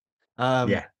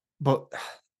 Yeah. But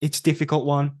it's a difficult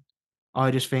one. I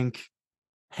just think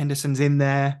Henderson's in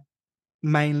there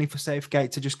mainly for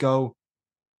Southgate to just go,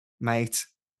 mate.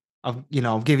 I've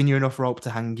given you enough rope to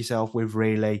hang yourself with.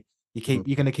 Really, you're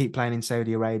going to keep playing in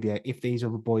Saudi Arabia. If these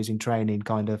other boys in training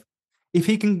if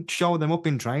he can show them up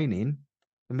in training,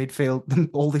 the midfield,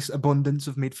 all this abundance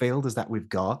of midfielders that we've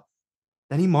got,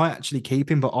 then he might actually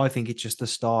keep him. But I think it's just the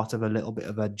start of a little bit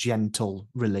of a gentle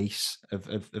release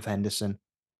of Henderson.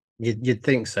 You'd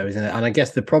think so, isn't it? And I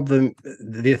guess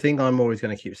the thing I'm always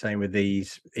going to keep saying with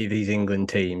these England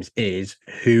teams is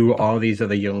who are these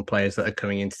other young players that are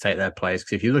coming in to take their place?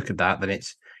 Because if you look at that, then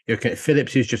you're looking at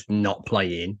Phillips, who's just not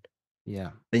playing.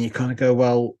 Yeah. Then you kind of go,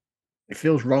 well, it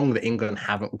feels wrong that England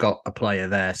haven't got a player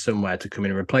there somewhere to come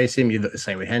in and replace him. You look the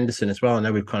same with Henderson as well. I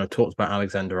know we've kind of talked about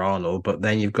Alexander Arnold, but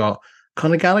then you've got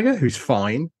Conor Gallagher, who's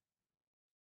fine.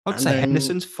 I'd And say then,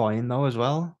 Henderson's fine though as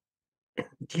well. yeah,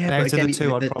 But but out of the again,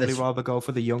 two, I'd probably rather go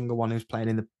for the younger one who's playing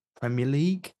in the Premier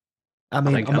League. I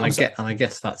mean, I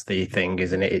guess that's the thing,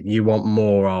 isn't it? You want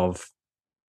more of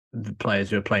the players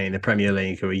who are playing in the Premier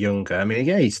League who are younger. I mean,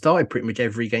 yeah, he started pretty much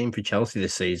every game for Chelsea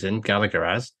this season. Gallagher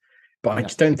has, but I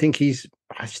just don't think he's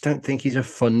a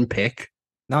fun pick.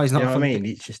 No, he's You not know a what I fun mean?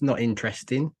 pick. It's just not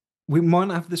interesting. We might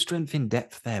not have the strength in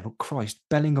depth there, but Christ,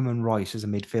 Bellingham and Rice as a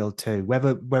midfield too.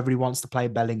 Whether he wants to play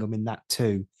Bellingham in that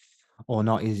too or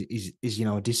not is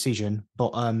a decision.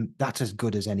 But that's as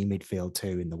good as any midfield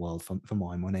two in the world for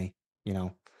my money. You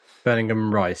know. Bellingham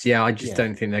and Rice. Yeah, I just Yeah.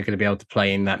 don't think they're going to be able to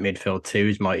play in that midfield too.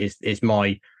 Is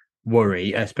my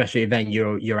worry, especially then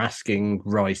you're asking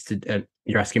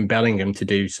you're asking Bellingham to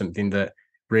do something that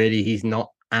really he's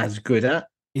not as good at.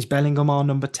 Is Bellingham our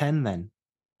number 10 then?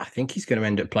 I think he's going to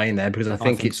end up playing there because I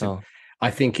think so.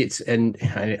 and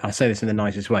I say this in the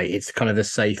nicest way, it's kind of the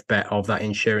safe bet of that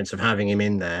insurance of having him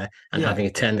in there and Yeah. having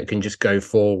a 10 that can just go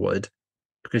forward.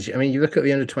 Because I mean, you look at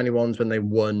the under-21s when they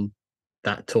won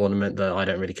that tournament that I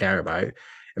don't really care about.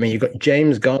 I mean, you've got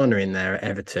James Garner in there at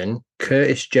Everton,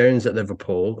 Curtis Jones at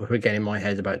Liverpool, who again in my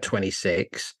head is about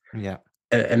 26. Yeah.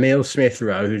 Emil Smith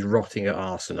Rowe, who's rotting at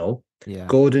Arsenal. Yeah.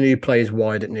 Gordon, who plays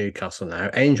wide at Newcastle now.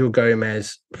 Angel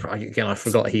Gomez, again, I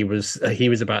forgot he was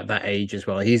about that age as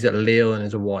well. He's at Lille and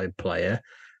is a wide player.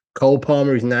 Cole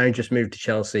Palmer, who's now just moved to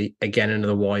Chelsea, again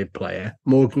another wide player.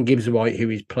 Morgan Gibbs White, who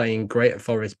is playing great at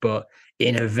Forest, but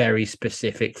in a very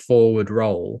specific forward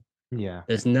role. Yeah.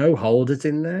 There's no holders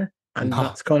in there, and No.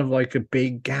 that's kind of like a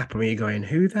big gap. I mean, you're going,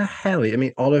 who the hell? I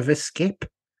mean, Oliver Skip.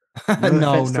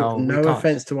 No, we No can't.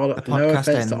 offense to The podcast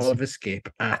ends. Oliver Skip.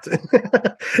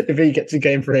 If he gets a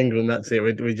game for England, that's it.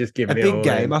 We're just A giving it big all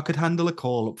game. in. I could handle a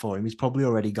call up for him. He's probably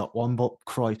already got one, but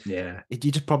Christ, Yeah, you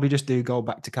just probably just do go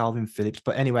back to Calvin Phillips.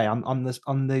 But anyway, on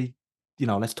the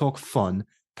let's talk fun.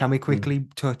 Can we quickly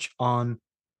touch on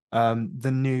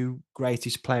the new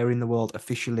greatest player in the world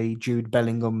officially, Jude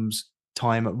Bellingham's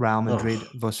time at Real Madrid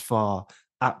thus far?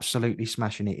 Absolutely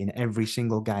smashing it in every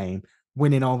single game,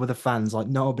 winning over the fans like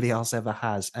nobody else ever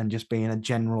has, and just being a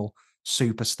general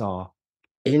superstar.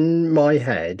 in my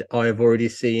head, I've already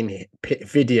seen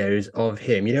videos of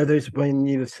him. You know, those when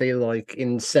you see like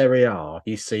in Serie A,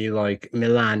 you see like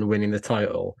Milan winning the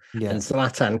title, Yeah. and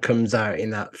Zlatan comes out in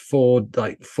that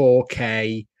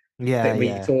 4K. Yeah,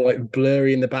 It's all like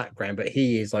blurry in the background, but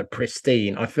he is like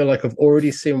pristine. I feel like I've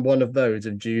already seen one of those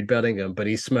of Jude Bellingham, but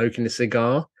he's smoking a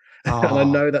cigar. And I Oh.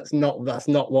 know that's not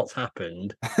what's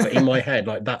happened, but in my head,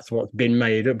 like that's what's been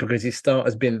made up because his start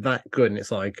has been that good. And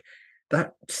it's like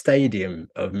that stadium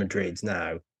of Madrid's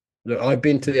now. Look, I've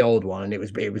been to the old one and it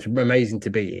was amazing to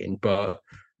be in, but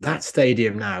that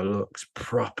stadium now looks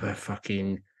proper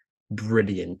fucking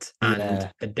brilliant and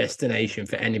Yeah, a destination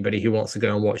for anybody who wants to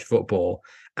go and watch football.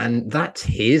 And that's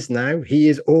his now. He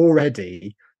is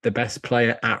already the best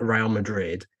player at Real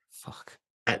Madrid. fuck.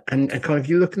 And kind of,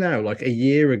 you look now, like a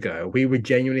year ago, we were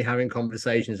genuinely having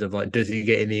conversations of like, does he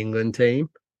get in the England team?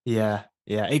 Yeah,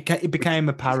 yeah. It Which became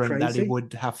is apparent that he crazy.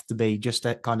 would have to be just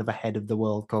kind of ahead of the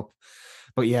World Cup.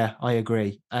 But yeah, I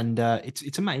agree, and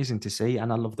it's amazing to see,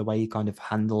 and I love the way he kind of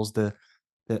handles the.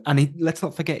 And let's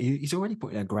not forget, he's already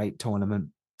put in a great tournament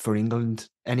for England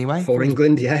anyway, For for his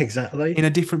England, yeah, exactly. in a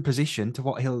different position to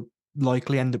what he'll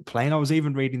likely end up playing. I was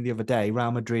even reading the other day,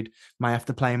 Real Madrid may have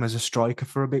to play him as a striker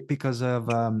for a bit because of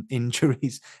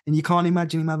injuries, and you can't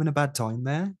imagine him having a bad time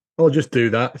there. I'll just do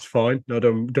that. It's fine. No,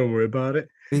 don't worry about it.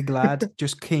 Big lad,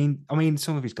 just keen. I mean,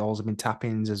 some of his goals have been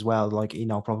tap-ins as well, like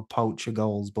proper poacher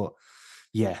goals. But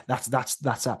yeah, that's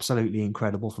absolutely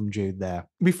incredible from Jude there.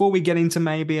 Before we get into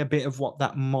maybe a bit of what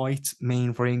that might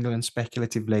mean for England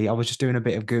speculatively, I was just doing a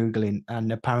bit of googling,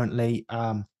 and apparently,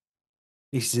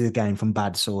 this is again from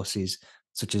bad sources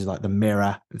such as like the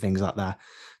Mirror and things like that.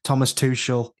 Thomas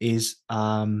Tuchel is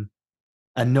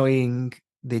annoying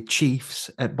the Chiefs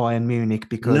at Bayern Munich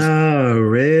because No,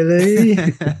 really?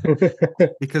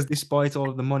 because despite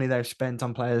all of the money they've spent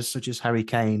on players such as Harry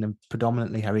Kane and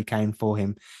predominantly Harry Kane for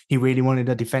him, he really wanted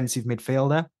a defensive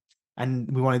midfielder, and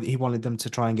he wanted them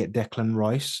to try and get Declan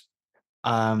Rice.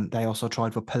 They also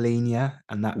tried for Polinia,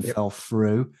 and that Yep. fell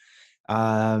through.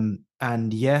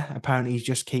 And yeah, apparently he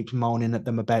just keeps moaning at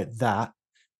them about that.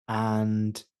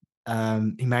 And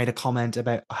he made a comment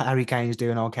about Harry Kane's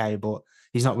doing okay, but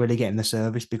he's not really getting the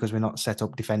service because we're not set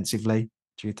up defensively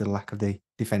due to the lack of the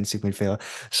defensive midfielder.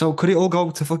 So could it all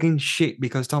go to fucking shit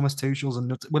because Thomas Tuchel's a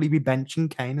nut? Will he be benching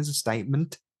Kane as a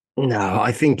statement? No,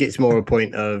 I think it's more a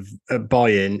point of at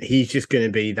Bayern. He's just going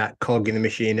to be that cog in the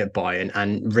machine at Bayern.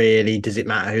 And really, does it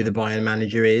matter who the Bayern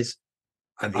manager is?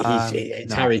 I mean, it's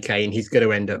No. Harry Kane. He's going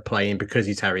to end up playing because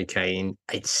he's Harry Kane.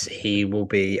 He will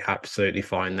be absolutely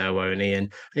fine there, won't he?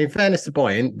 And in fairness to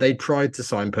Bayern, they tried to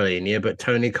sign Polinia, but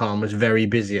Tony Khan was very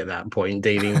busy at that point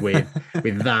dealing with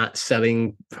that,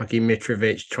 selling fucking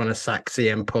Mitrovic, trying to sack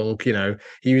CM Punk.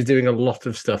 He was doing a lot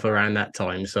of stuff around that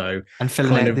time. So And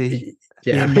filling kind out of, the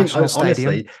yeah. I mean, national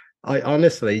stadium. I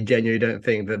honestly, genuinely don't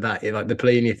think that like the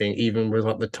Pelini thing even was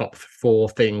like the top four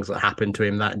things that happened to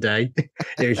him that day.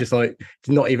 It was just like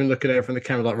not even looking over from the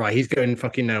camera, like, right, he's going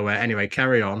fucking nowhere. Anyway,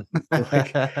 carry on.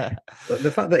 Like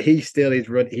the fact that he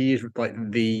is like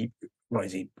the what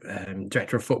is he,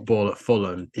 director of football at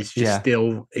Fulham is just Yeah,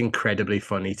 still incredibly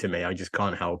funny to me. I just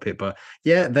can't help it. But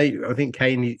yeah, I think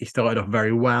Kane, he started off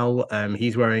very well.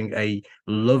 He's wearing a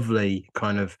lovely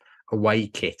kind of away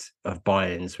kit of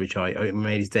Bayern's, which I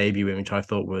made his debut in, which I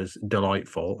thought was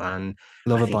delightful. And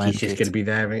love I a think he's Bayern just going to kit. be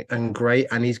there and great.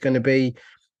 And he's going to be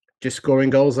just scoring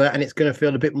goals there. And it's going to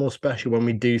feel a bit more special when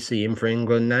we do see him for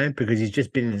England now, because he's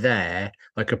just been there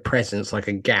like a presence, like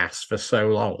a gas for so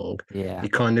long. Yeah. You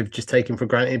kind of just take him for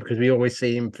granted because we always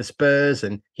see him for Spurs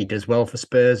and he does well for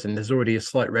Spurs. And there's already a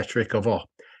slight rhetoric of, oh,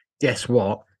 guess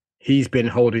what? He's been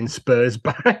holding Spurs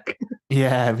back.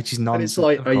 Yeah, which is And it's nonsense,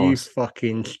 like, of are you course.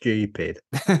 fucking stupid?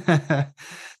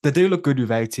 They do look good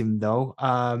without him, though.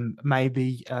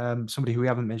 Maybe somebody who we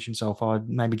haven't mentioned so far,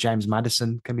 maybe James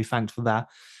Madison can be thanked for that.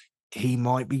 He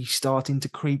might be starting to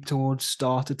creep towards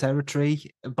starter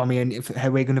territory. I mean, how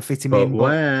we're going to fit him But in, but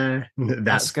where?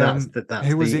 ask That's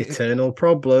who was the it? eternal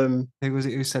problem. Who was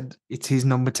it who said it's his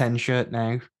number 10 shirt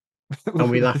now?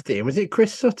 And we laughed at him. Was it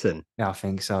Chris Sutton? Yeah, I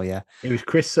think so. Yeah, It was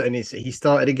Chris Sutton. He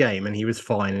started a game and he was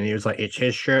fine. And he was like, it's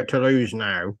his shirt to lose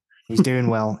now. he's doing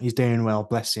well. He's doing well.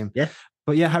 Bless him. Yeah.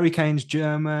 But yeah, Harry Kane's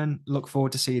German. Look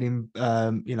forward to seeing him,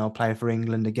 play for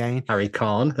England again. Harry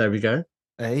Khan. There we go.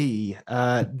 Hey,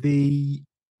 I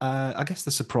guess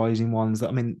the surprising ones that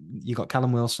I mean, you got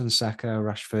Callum Wilson, Saka,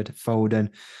 Rashford, Foden.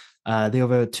 The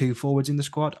other two forwards in the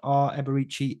squad are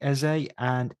Eberici Eze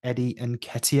and Eddie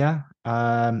Nketiah.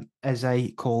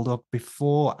 Eze called up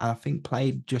before, and I think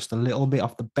played just a little bit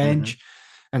off the bench.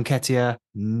 And Nketiah,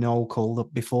 no called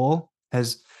up before,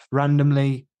 has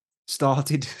randomly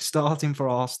starting for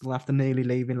Arsenal after nearly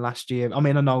leaving last year. I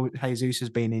mean, I know Jesus has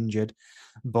been injured,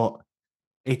 but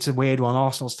it's a weird one.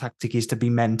 Arsenal's tactic is to be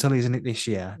mental, isn't it? This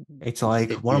year, it's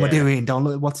like, what am I Yeah. doing? Don't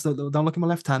look. Don't look at my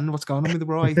left hand. What's going on with the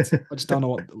right? I just don't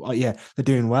know what. Yeah, they're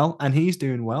doing well, and he's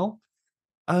doing well.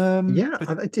 Yeah,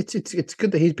 But it's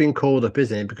good that he's been called up,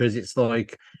 isn't it? Because it's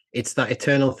like it's that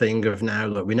eternal thing of now.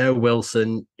 Look, we know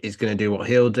Wilson is going to do what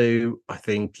he'll do. I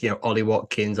think Ollie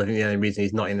Watkins. I think the only reason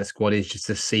he's not in the squad is just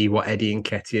to see what Eddie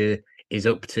Nketiah is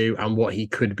up to and what he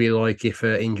could be like if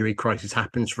an injury crisis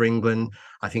happens for England.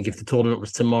 I think if the tournament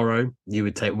was tomorrow, you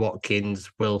would take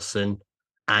Watkins, Wilson,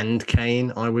 and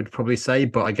Kane, I would probably say.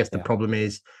 But I guess the Yeah. problem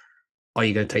is, are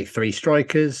you going to take three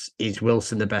strikers? Is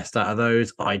Wilson the best out of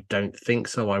those? I don't think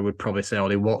so. I would probably say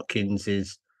Ollie Watkins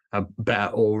is a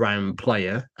better all-round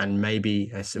player, and maybe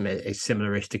a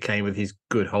similar-ish to Kane with his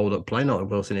good hold-up play. Not that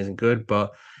Wilson isn't good,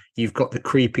 but you've got the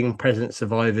creeping presence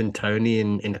of Ivan Toney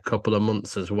in a couple of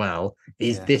months as well.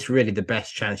 Is Yeah. this really the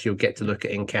best chance you'll get to look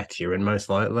at Nketiah? And most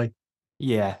likely,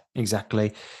 Yeah,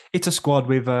 exactly. It's a squad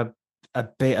with a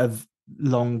bit of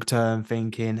long-term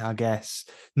thinking, I guess.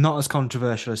 Not as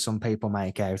controversial as some people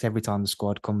make out. Every time the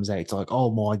squad comes out, it's like,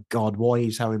 oh my God, why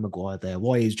is Harry Maguire there?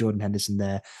 Why is Jordan Henderson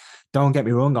there? Don't get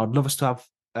me wrong, I'd love us to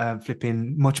have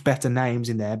flipping much better names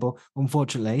in there, but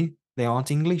unfortunately, they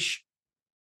aren't English,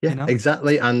 yeah, you know?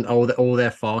 exactly. And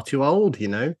they're far too old.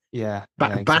 Yeah, yeah,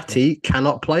 exactly. Batty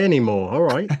cannot play anymore. All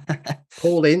right,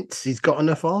 Paul Ince, he's got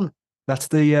enough on. That's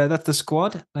the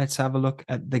squad. Let's have a look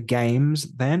at the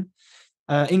games then.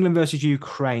 England versus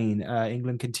Ukraine.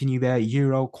 England continue their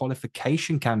Euro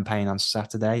qualification campaign on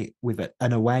Saturday with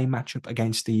an away matchup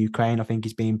against the Ukraine. I think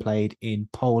is being played in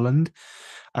Poland.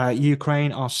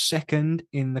 Ukraine are second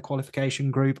in the qualification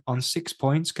group on 6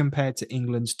 points compared to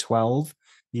England's 12.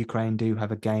 Ukraine do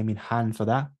have a game in hand for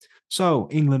that. So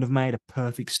England have made a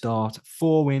perfect start,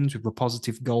 4 wins with a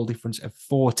positive goal difference of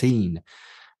 14.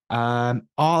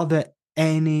 Are there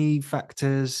any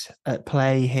factors at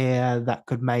play here that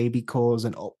could maybe cause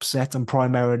an upset? I'm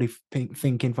primarily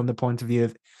thinking from the point of view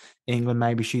of England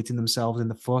maybe shooting themselves in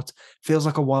the foot. Feels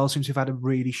like a while since we've had a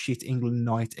really shit England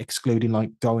night, excluding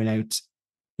like going out,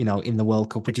 in the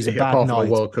World Cup, which is a bad Apart from a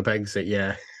night. World Cup exit,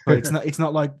 yeah. But it's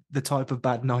not like the type of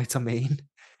bad night I mean.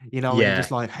 And you're Yeah,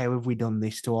 just like, how have we done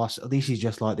this to us? This is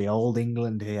just like the old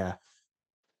England here.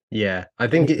 yeah. I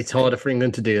think Any, it's harder for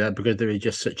England to do that because there is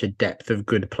just such a depth of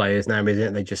good players now, isn't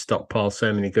it? They just stockpile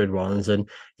so many good ones, and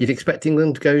you'd expect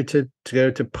England to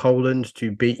go to Poland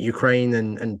to beat Ukraine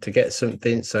and to get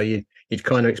something. So you'd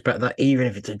kind of expect that, even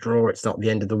if it's a draw, it's not the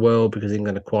end of the world because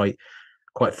England are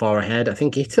quite far ahead. I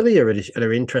think Italy are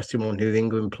an interesting one who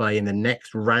England play in the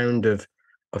next round of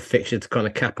fixture to kind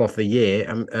of cap off the year.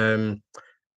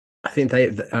 I think they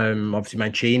obviously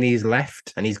Mancini's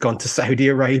left and he's gone to Saudi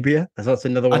Arabia. So that's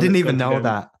another I one didn't that's even gone to know go.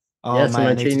 that. Oh Yeah, so mate,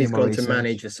 I need to do Mancini's more gone to manage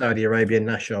research. the Saudi Arabian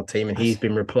national team and he's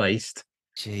been replaced.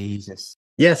 Jesus.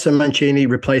 Yeah, so Mancini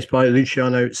replaced by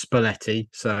Luciano Spalletti.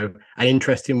 So an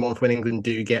interesting one for when England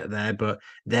do get there, but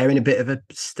they're in a bit of a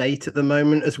state at the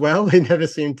moment as well. They never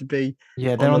seem to be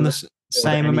Yeah, they're on the on the level at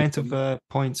same any amount of point.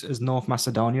 points as North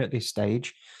Macedonia at this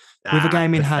stage, with a Ah,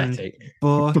 game in hand. pathetic.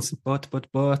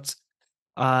 But,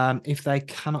 if they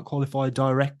cannot qualify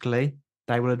directly,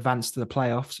 they will advance to the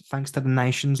playoffs thanks to the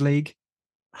Nations League.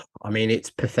 I mean, it's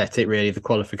pathetic, really, the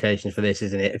qualifications for this,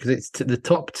 isn't it? Because it's the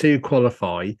top two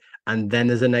qualify, and then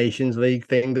there's a Nations League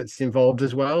thing that's involved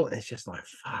as well. It's just like,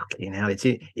 fucking hell. It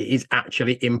is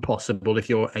actually impossible if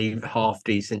you're a half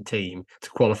decent team to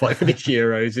qualify for this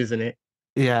Euros, isn't it?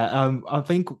 Yeah, I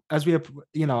think as we are,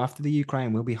 after the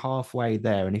Ukraine, we'll be halfway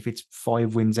there, and if it's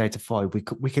 5 wins out of five,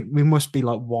 we must be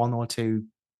like 1 or 2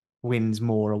 wins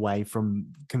more away from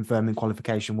confirming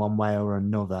qualification one way or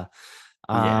another.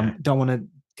 Yeah. Don't want to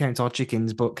count our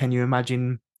chickens, but can you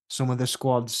imagine some of the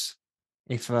squads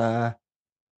if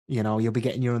you'll be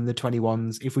getting your under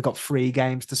 21s. If we got 3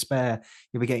 games to spare,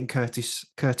 you'll be getting Curtis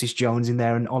Jones in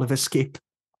there and Oliver Skip.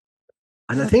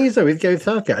 And the thing is, though, with Gareth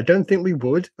Southgate, I don't think we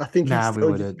would. I think he'd Nah, we still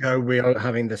just wouldn't. go, we are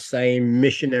having the same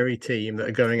missionary team that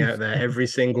are going out there every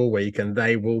single week, and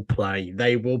they will play.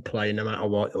 They will play no matter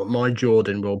what. My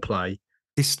Jordan will play.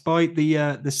 Despite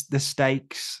the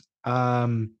stakes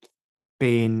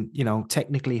being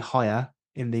technically higher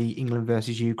in the England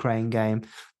versus Ukraine game,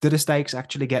 do the stakes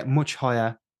actually get much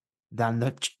higher than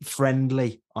the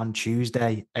friendly on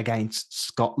Tuesday against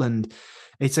Scotland?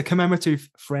 It's a commemorative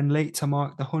friendly to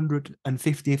mark the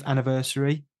 150th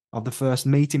anniversary of the first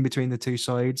meeting between the two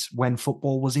sides when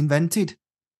football was invented.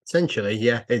 Essentially,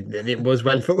 yeah, it was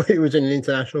when it was an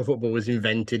international football was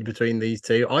invented between these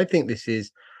two. I think this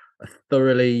is a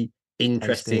thoroughly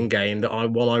interesting Tasty. game that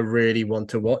I really want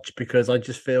to watch because I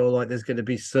just feel like there's going to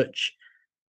be such,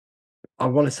 I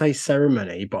want to say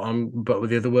ceremony, but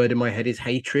with the other word in my head is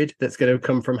hatred that's going to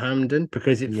come from Hamden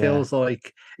because Yeah, it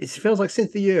feels like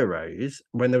since the Euros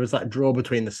when there was that draw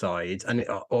between the sides and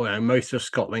most of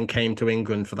Scotland came to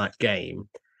England for that game.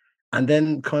 And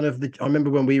then kind of I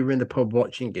remember when we were in the pub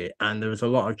watching it, and there was a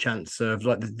lot of chance of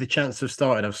like the chance of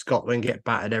starting of Scotland get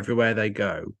battered everywhere they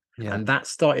go. yeah. And that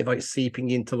started like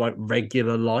seeping into like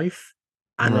regular life.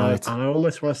 Right. I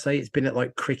almost want to say it's been at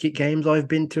like cricket games I've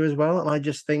been to as well. And I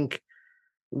just think,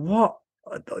 what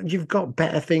you've got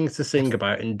better things to sing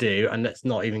about and do, and let's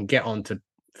not even get on to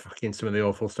fucking some of the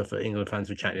awful stuff that England fans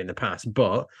were chatting in the past.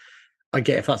 But I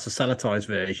get if that's a sanitized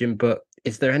version. But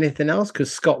is there anything else?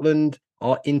 Because Scotland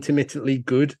are intermittently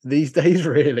good these days,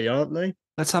 really, aren't they?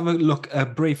 Let's have a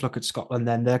brief look at Scotland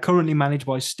then. They're currently managed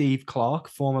by Steve Clarke,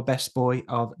 former best boy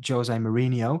of Jose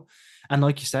Mourinho. And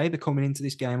like you say, they're coming into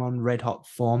this game on red hot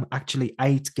form. Actually,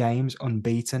 8 games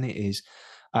unbeaten it is.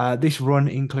 This run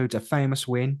includes a famous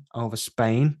win over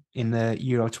Spain in the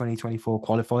Euro 2024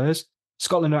 qualifiers.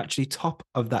 Scotland are actually top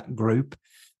of that group.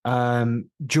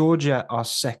 Georgia are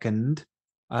second,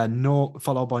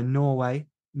 followed by Norway,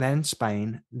 then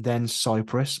Spain, then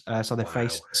Cyprus. So they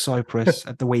faced Cyprus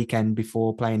at the weekend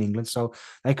before playing England. So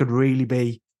they could really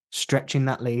be stretching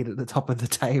that lead at the top of the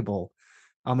table.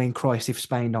 I mean, Christ, if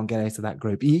Spain don't get out of that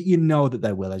group, you know that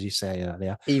they will, as you say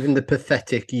earlier. Even the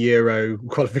pathetic Euro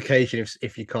qualification,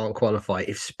 if you can't qualify,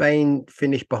 if Spain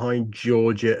finish behind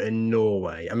Georgia and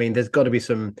Norway, I mean, there's got to be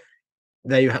some.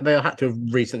 They had to have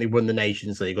recently won the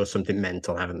Nations League or something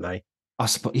mental, haven't they? I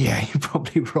suppose, yeah, you're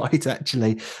probably right.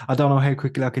 Actually, I don't know how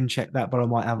quickly I can check that, but I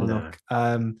might have a look.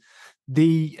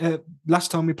 The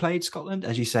last time we played Scotland,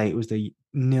 as you say, it was the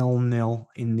 0-0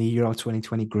 in the Euro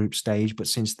 2020 group stage. But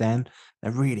since then,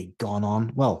 they've really gone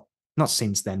on. Well, not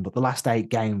since then, but the last 8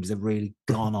 games, they've really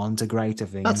gone on to greater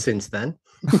things. Not since then.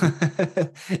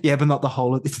 Yeah, but not the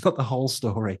whole. It's not the whole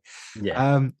story.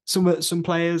 Yeah. Some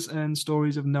players and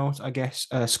stories of note, I guess.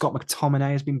 Scott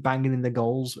McTominay has been banging in the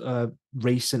goals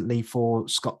recently for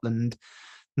Scotland.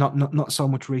 Not so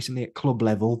much recently at club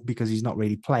level because he's not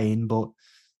really playing, but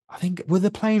I think were they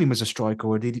playing him as a striker,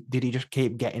 or did he just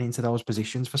keep getting into those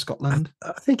positions for Scotland?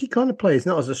 I think he kind of plays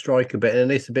not as a striker, but at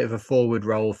least a bit of a forward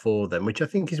role for them, which I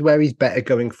think is where he's better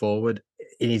going forward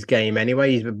in his game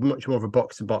anyway. He's much more of a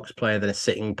box-to-box player than a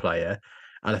sitting player.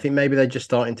 And I think maybe they're just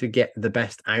starting to get the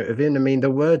best out of him. I mean,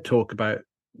 there were talk about,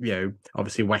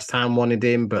 obviously West Ham wanted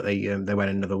him, but they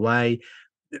went another way.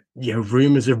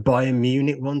 Rumours of Bayern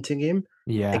Munich wanting him.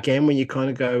 Yeah. Again, when you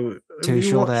kind of go, have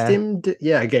you watched him?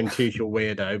 Yeah, again, Tuchel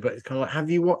weirdo, but it's kind of like,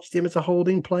 have you watched him as a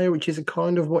holding player, which is a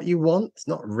kind of what you want? It's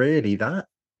not really that.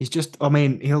 He's just, I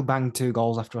mean, he'll bang 2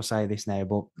 goals after I say this now,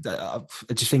 but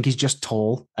I just think he's just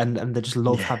tall, and they just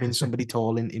love having somebody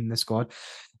tall in the squad.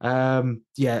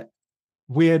 Yeah,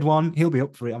 weird one. He'll be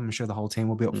up for it. I'm sure the whole team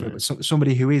will be up for it, but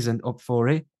somebody who isn't up for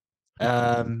it,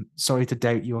 sorry to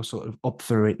doubt your sort of up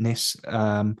for itness,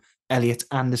 Elliot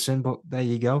Anderson, but there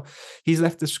you go. He's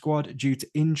left the squad due to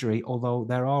injury, although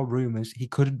there are rumours he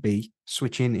could be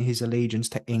switching his allegiance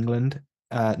to England.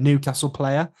 Newcastle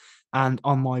player, and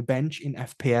on my bench in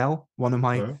FPL, one of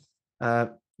my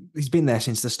he's been there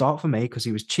since the start for me because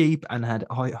he was cheap and had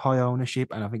high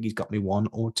ownership, and I think he's got me 1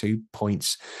 or 2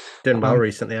 points. Done well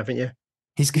recently, haven't you?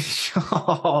 He's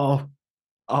that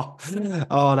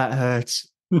hurts.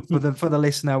 For the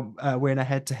listener, we're in a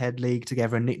head-to-head league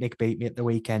together, and Nick beat me at the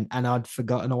weekend, and I'd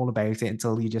forgotten all about it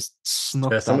until you just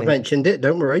snuck First that time in. I mentioned it.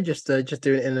 Don't worry, just doing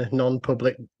it in a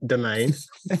non-public domain.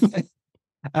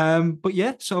 But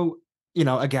yeah, so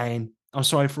again, I'm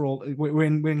sorry for all. We're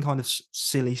in kind of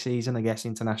silly season, I guess,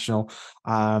 international.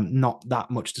 Not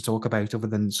that much to talk about other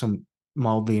than some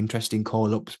mildly interesting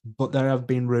call-ups, but there have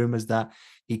been rumours that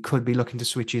he could be looking to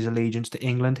switch his allegiance to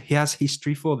England. He has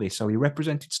history for this. So he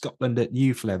represented Scotland at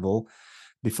youth level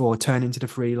before turning to the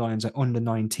Free Lions at under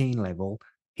 19 level.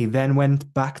 He then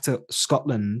went back to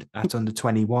Scotland at under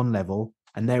 21 level.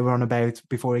 And they were on about,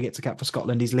 before he gets a cap for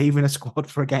Scotland, he's leaving a squad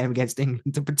for a game against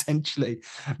England to potentially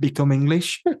become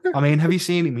English. I mean, have you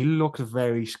seen him? He looks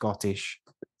very Scottish.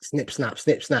 Snip, snap,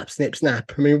 snip, snap, snip,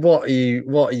 snap. I mean, what are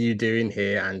you doing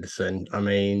here, Anderson? I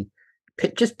mean,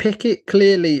 just pick it.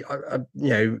 Clearly,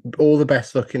 all the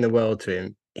best luck in the world to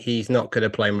him. He's not going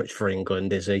to play much for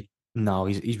England, is he? No,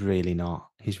 he's really not.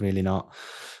 He's really not.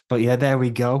 But yeah, there we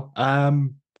go.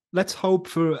 Let's hope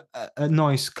for a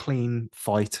nice, clean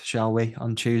fight, shall we,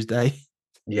 on Tuesday?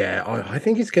 Yeah, I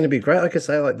think it's going to be great. Like I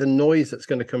say, like the noise that's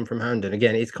going to come from Hampden,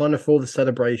 again, it's kind of for the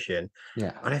celebration.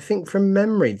 Yeah. And I think from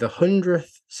memory, the 100th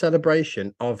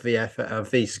celebration of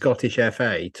the Scottish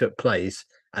FA took place,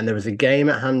 and there was a game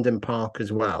at Hampden Park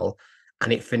as well,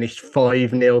 and it finished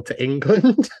 5-0 to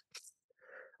England.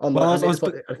 I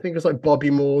think it was like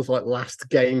Bobby Moore's last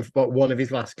game, but one of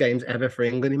his last games ever for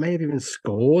England. He may have even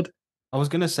scored. I was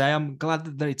going to say, I'm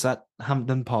glad that it's at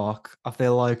Hampden Park. I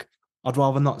feel like I'd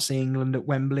rather not see England at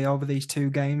Wembley over these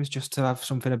 2 games just to have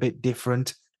something a bit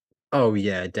different. Oh,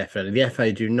 yeah, definitely. The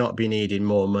FA do not be needing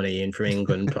more money in from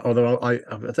England. Although I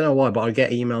don't know why, but I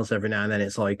get emails every now and then.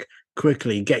 It's like,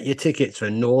 quickly, get your tickets for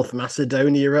North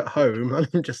Macedonia at home. And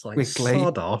I'm just like,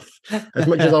 sod off. As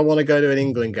much as I want to go to an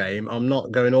England game, I'm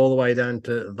not going all the way down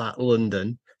to that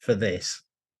London for this.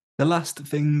 The last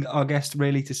thing, I guess,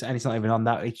 really to say, and it's not even on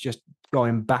that, it's just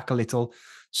going back a little.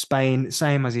 Spain,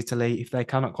 same as Italy, if they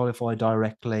cannot qualify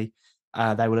directly,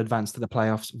 they will advance to the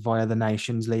playoffs via the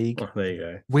Nations League, Oh, there you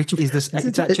go. which is this. Has,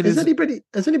 It's actually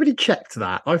has anybody checked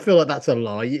that? I feel like that's a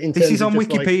lie. In This terms is of on just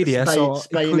Wikipedia, like Spain, so it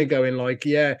Spain could- are going like,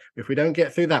 yeah, if we don't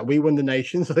get through that, we won the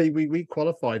Nations. So we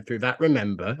qualified through that.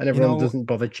 Remember, and everyone know, doesn't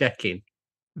bother checking.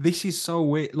 this is so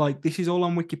weird. Like this is all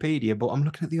on Wikipedia, but I'm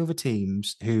looking at the other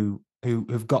teams who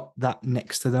have got that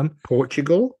next to them: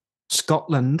 Portugal.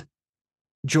 Scotland,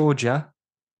 Georgia,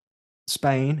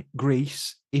 Spain,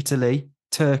 Greece, Italy,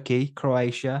 Turkey,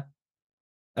 Croatia,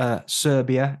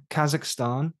 Serbia,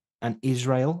 Kazakhstan, and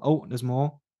Israel. Oh, there's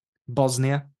more.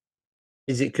 Bosnia.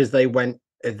 Is it because they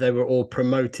were all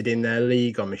promoted in their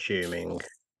league? I'm assuming.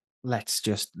 Let's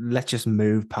just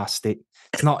move past it.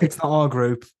 It's not our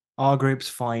group. Our group's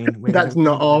fine. That's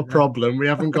not our problem. We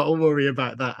haven't got to worry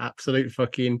about that absolute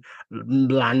fucking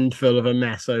landfill of a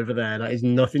mess over there. That is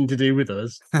nothing to do with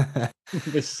us.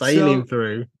 We're sailing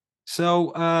through.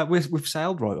 So we've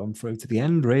sailed right on through to the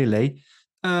end, really.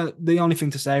 The only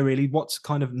thing to say, really, what's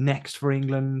kind of next for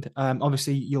England?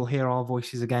 Obviously, you'll hear our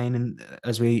voices again, and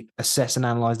as we assess and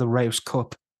analyse the Rouse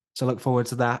Cup. So look forward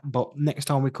to that. But next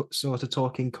time we sort of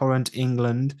talking current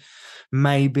England,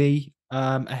 maybe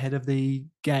ahead of the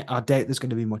game. I doubt there's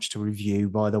going to be much to review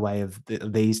by the way of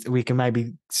these. We can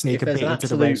maybe sneak a bit into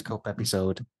the Rouse Cup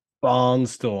episode.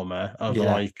 Barnstormer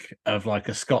of like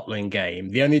a Scotland game.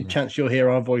 The only chance you'll hear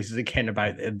our voices again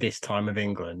about this time of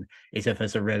England is if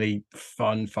there's a really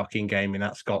fun fucking game in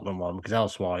that Scotland one, because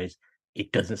elsewise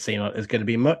it doesn't seem like there's going to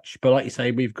be much. But like you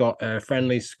say, we've got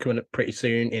friendlies coming up pretty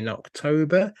soon in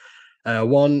October.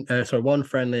 One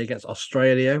friendly against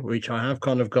Australia, which I have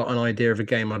kind of got an idea of a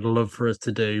game I'd love for us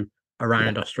to do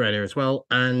around Australia as well,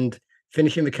 and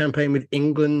finishing the campaign with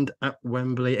England at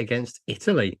Wembley against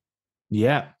Italy.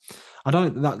 Yeah, I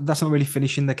don't. That's not really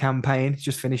finishing the campaign. It's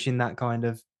just finishing that kind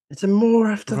of. It's a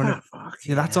more after that.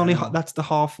 Yeah, that's only that's the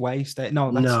halfway state.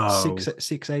 No, that's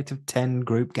 6 8 of 10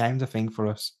 group games. I think for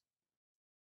us.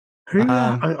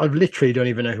 I literally don't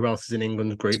even know who else is in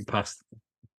England's group past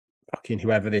fucking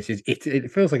whoever this is. It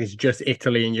feels like it's just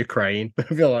Italy and Ukraine. I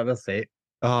feel like that's it.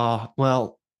 Oh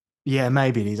well, yeah,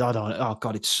 maybe it is. I don't. Oh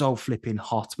god, it's so flipping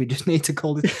hot. We just need to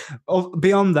call it.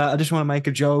 Beyond that, I just want to make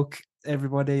a joke.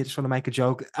 Everybody, I just want to make a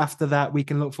joke. After that, we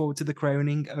can look forward to the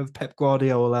crowning of Pep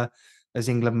Guardiola as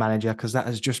England manager, because that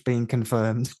has just been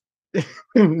confirmed.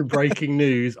 Breaking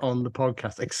news on the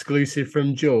podcast, exclusive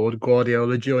from George.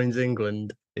 Guardiola joins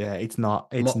England. Yeah, it's not.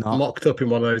 It's not mocked up in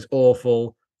one of those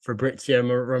awful Fabrizio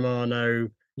Romano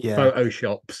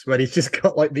photoshops where he's just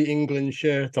got like the England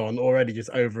shirt on already,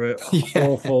 just over an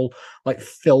awful like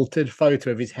filtered photo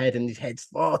of his head, and his head's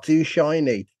far too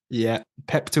shiny. Yeah,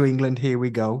 Pep to England. Here we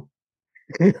go.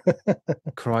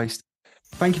 Christ.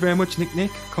 Thank you very much,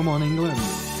 Nick. Come on, England.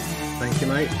 Thank you,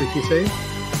 mate. Speak to you soon.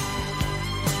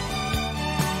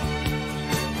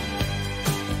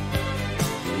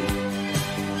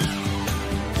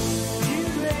 You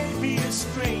may be a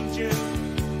stranger.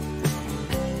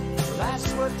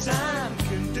 That's what time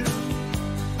can do.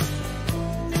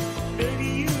 Baby,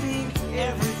 you mean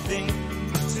everything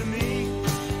to me.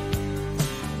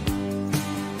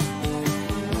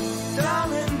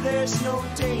 Darling, there's no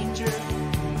danger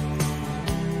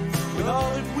with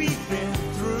all that we've been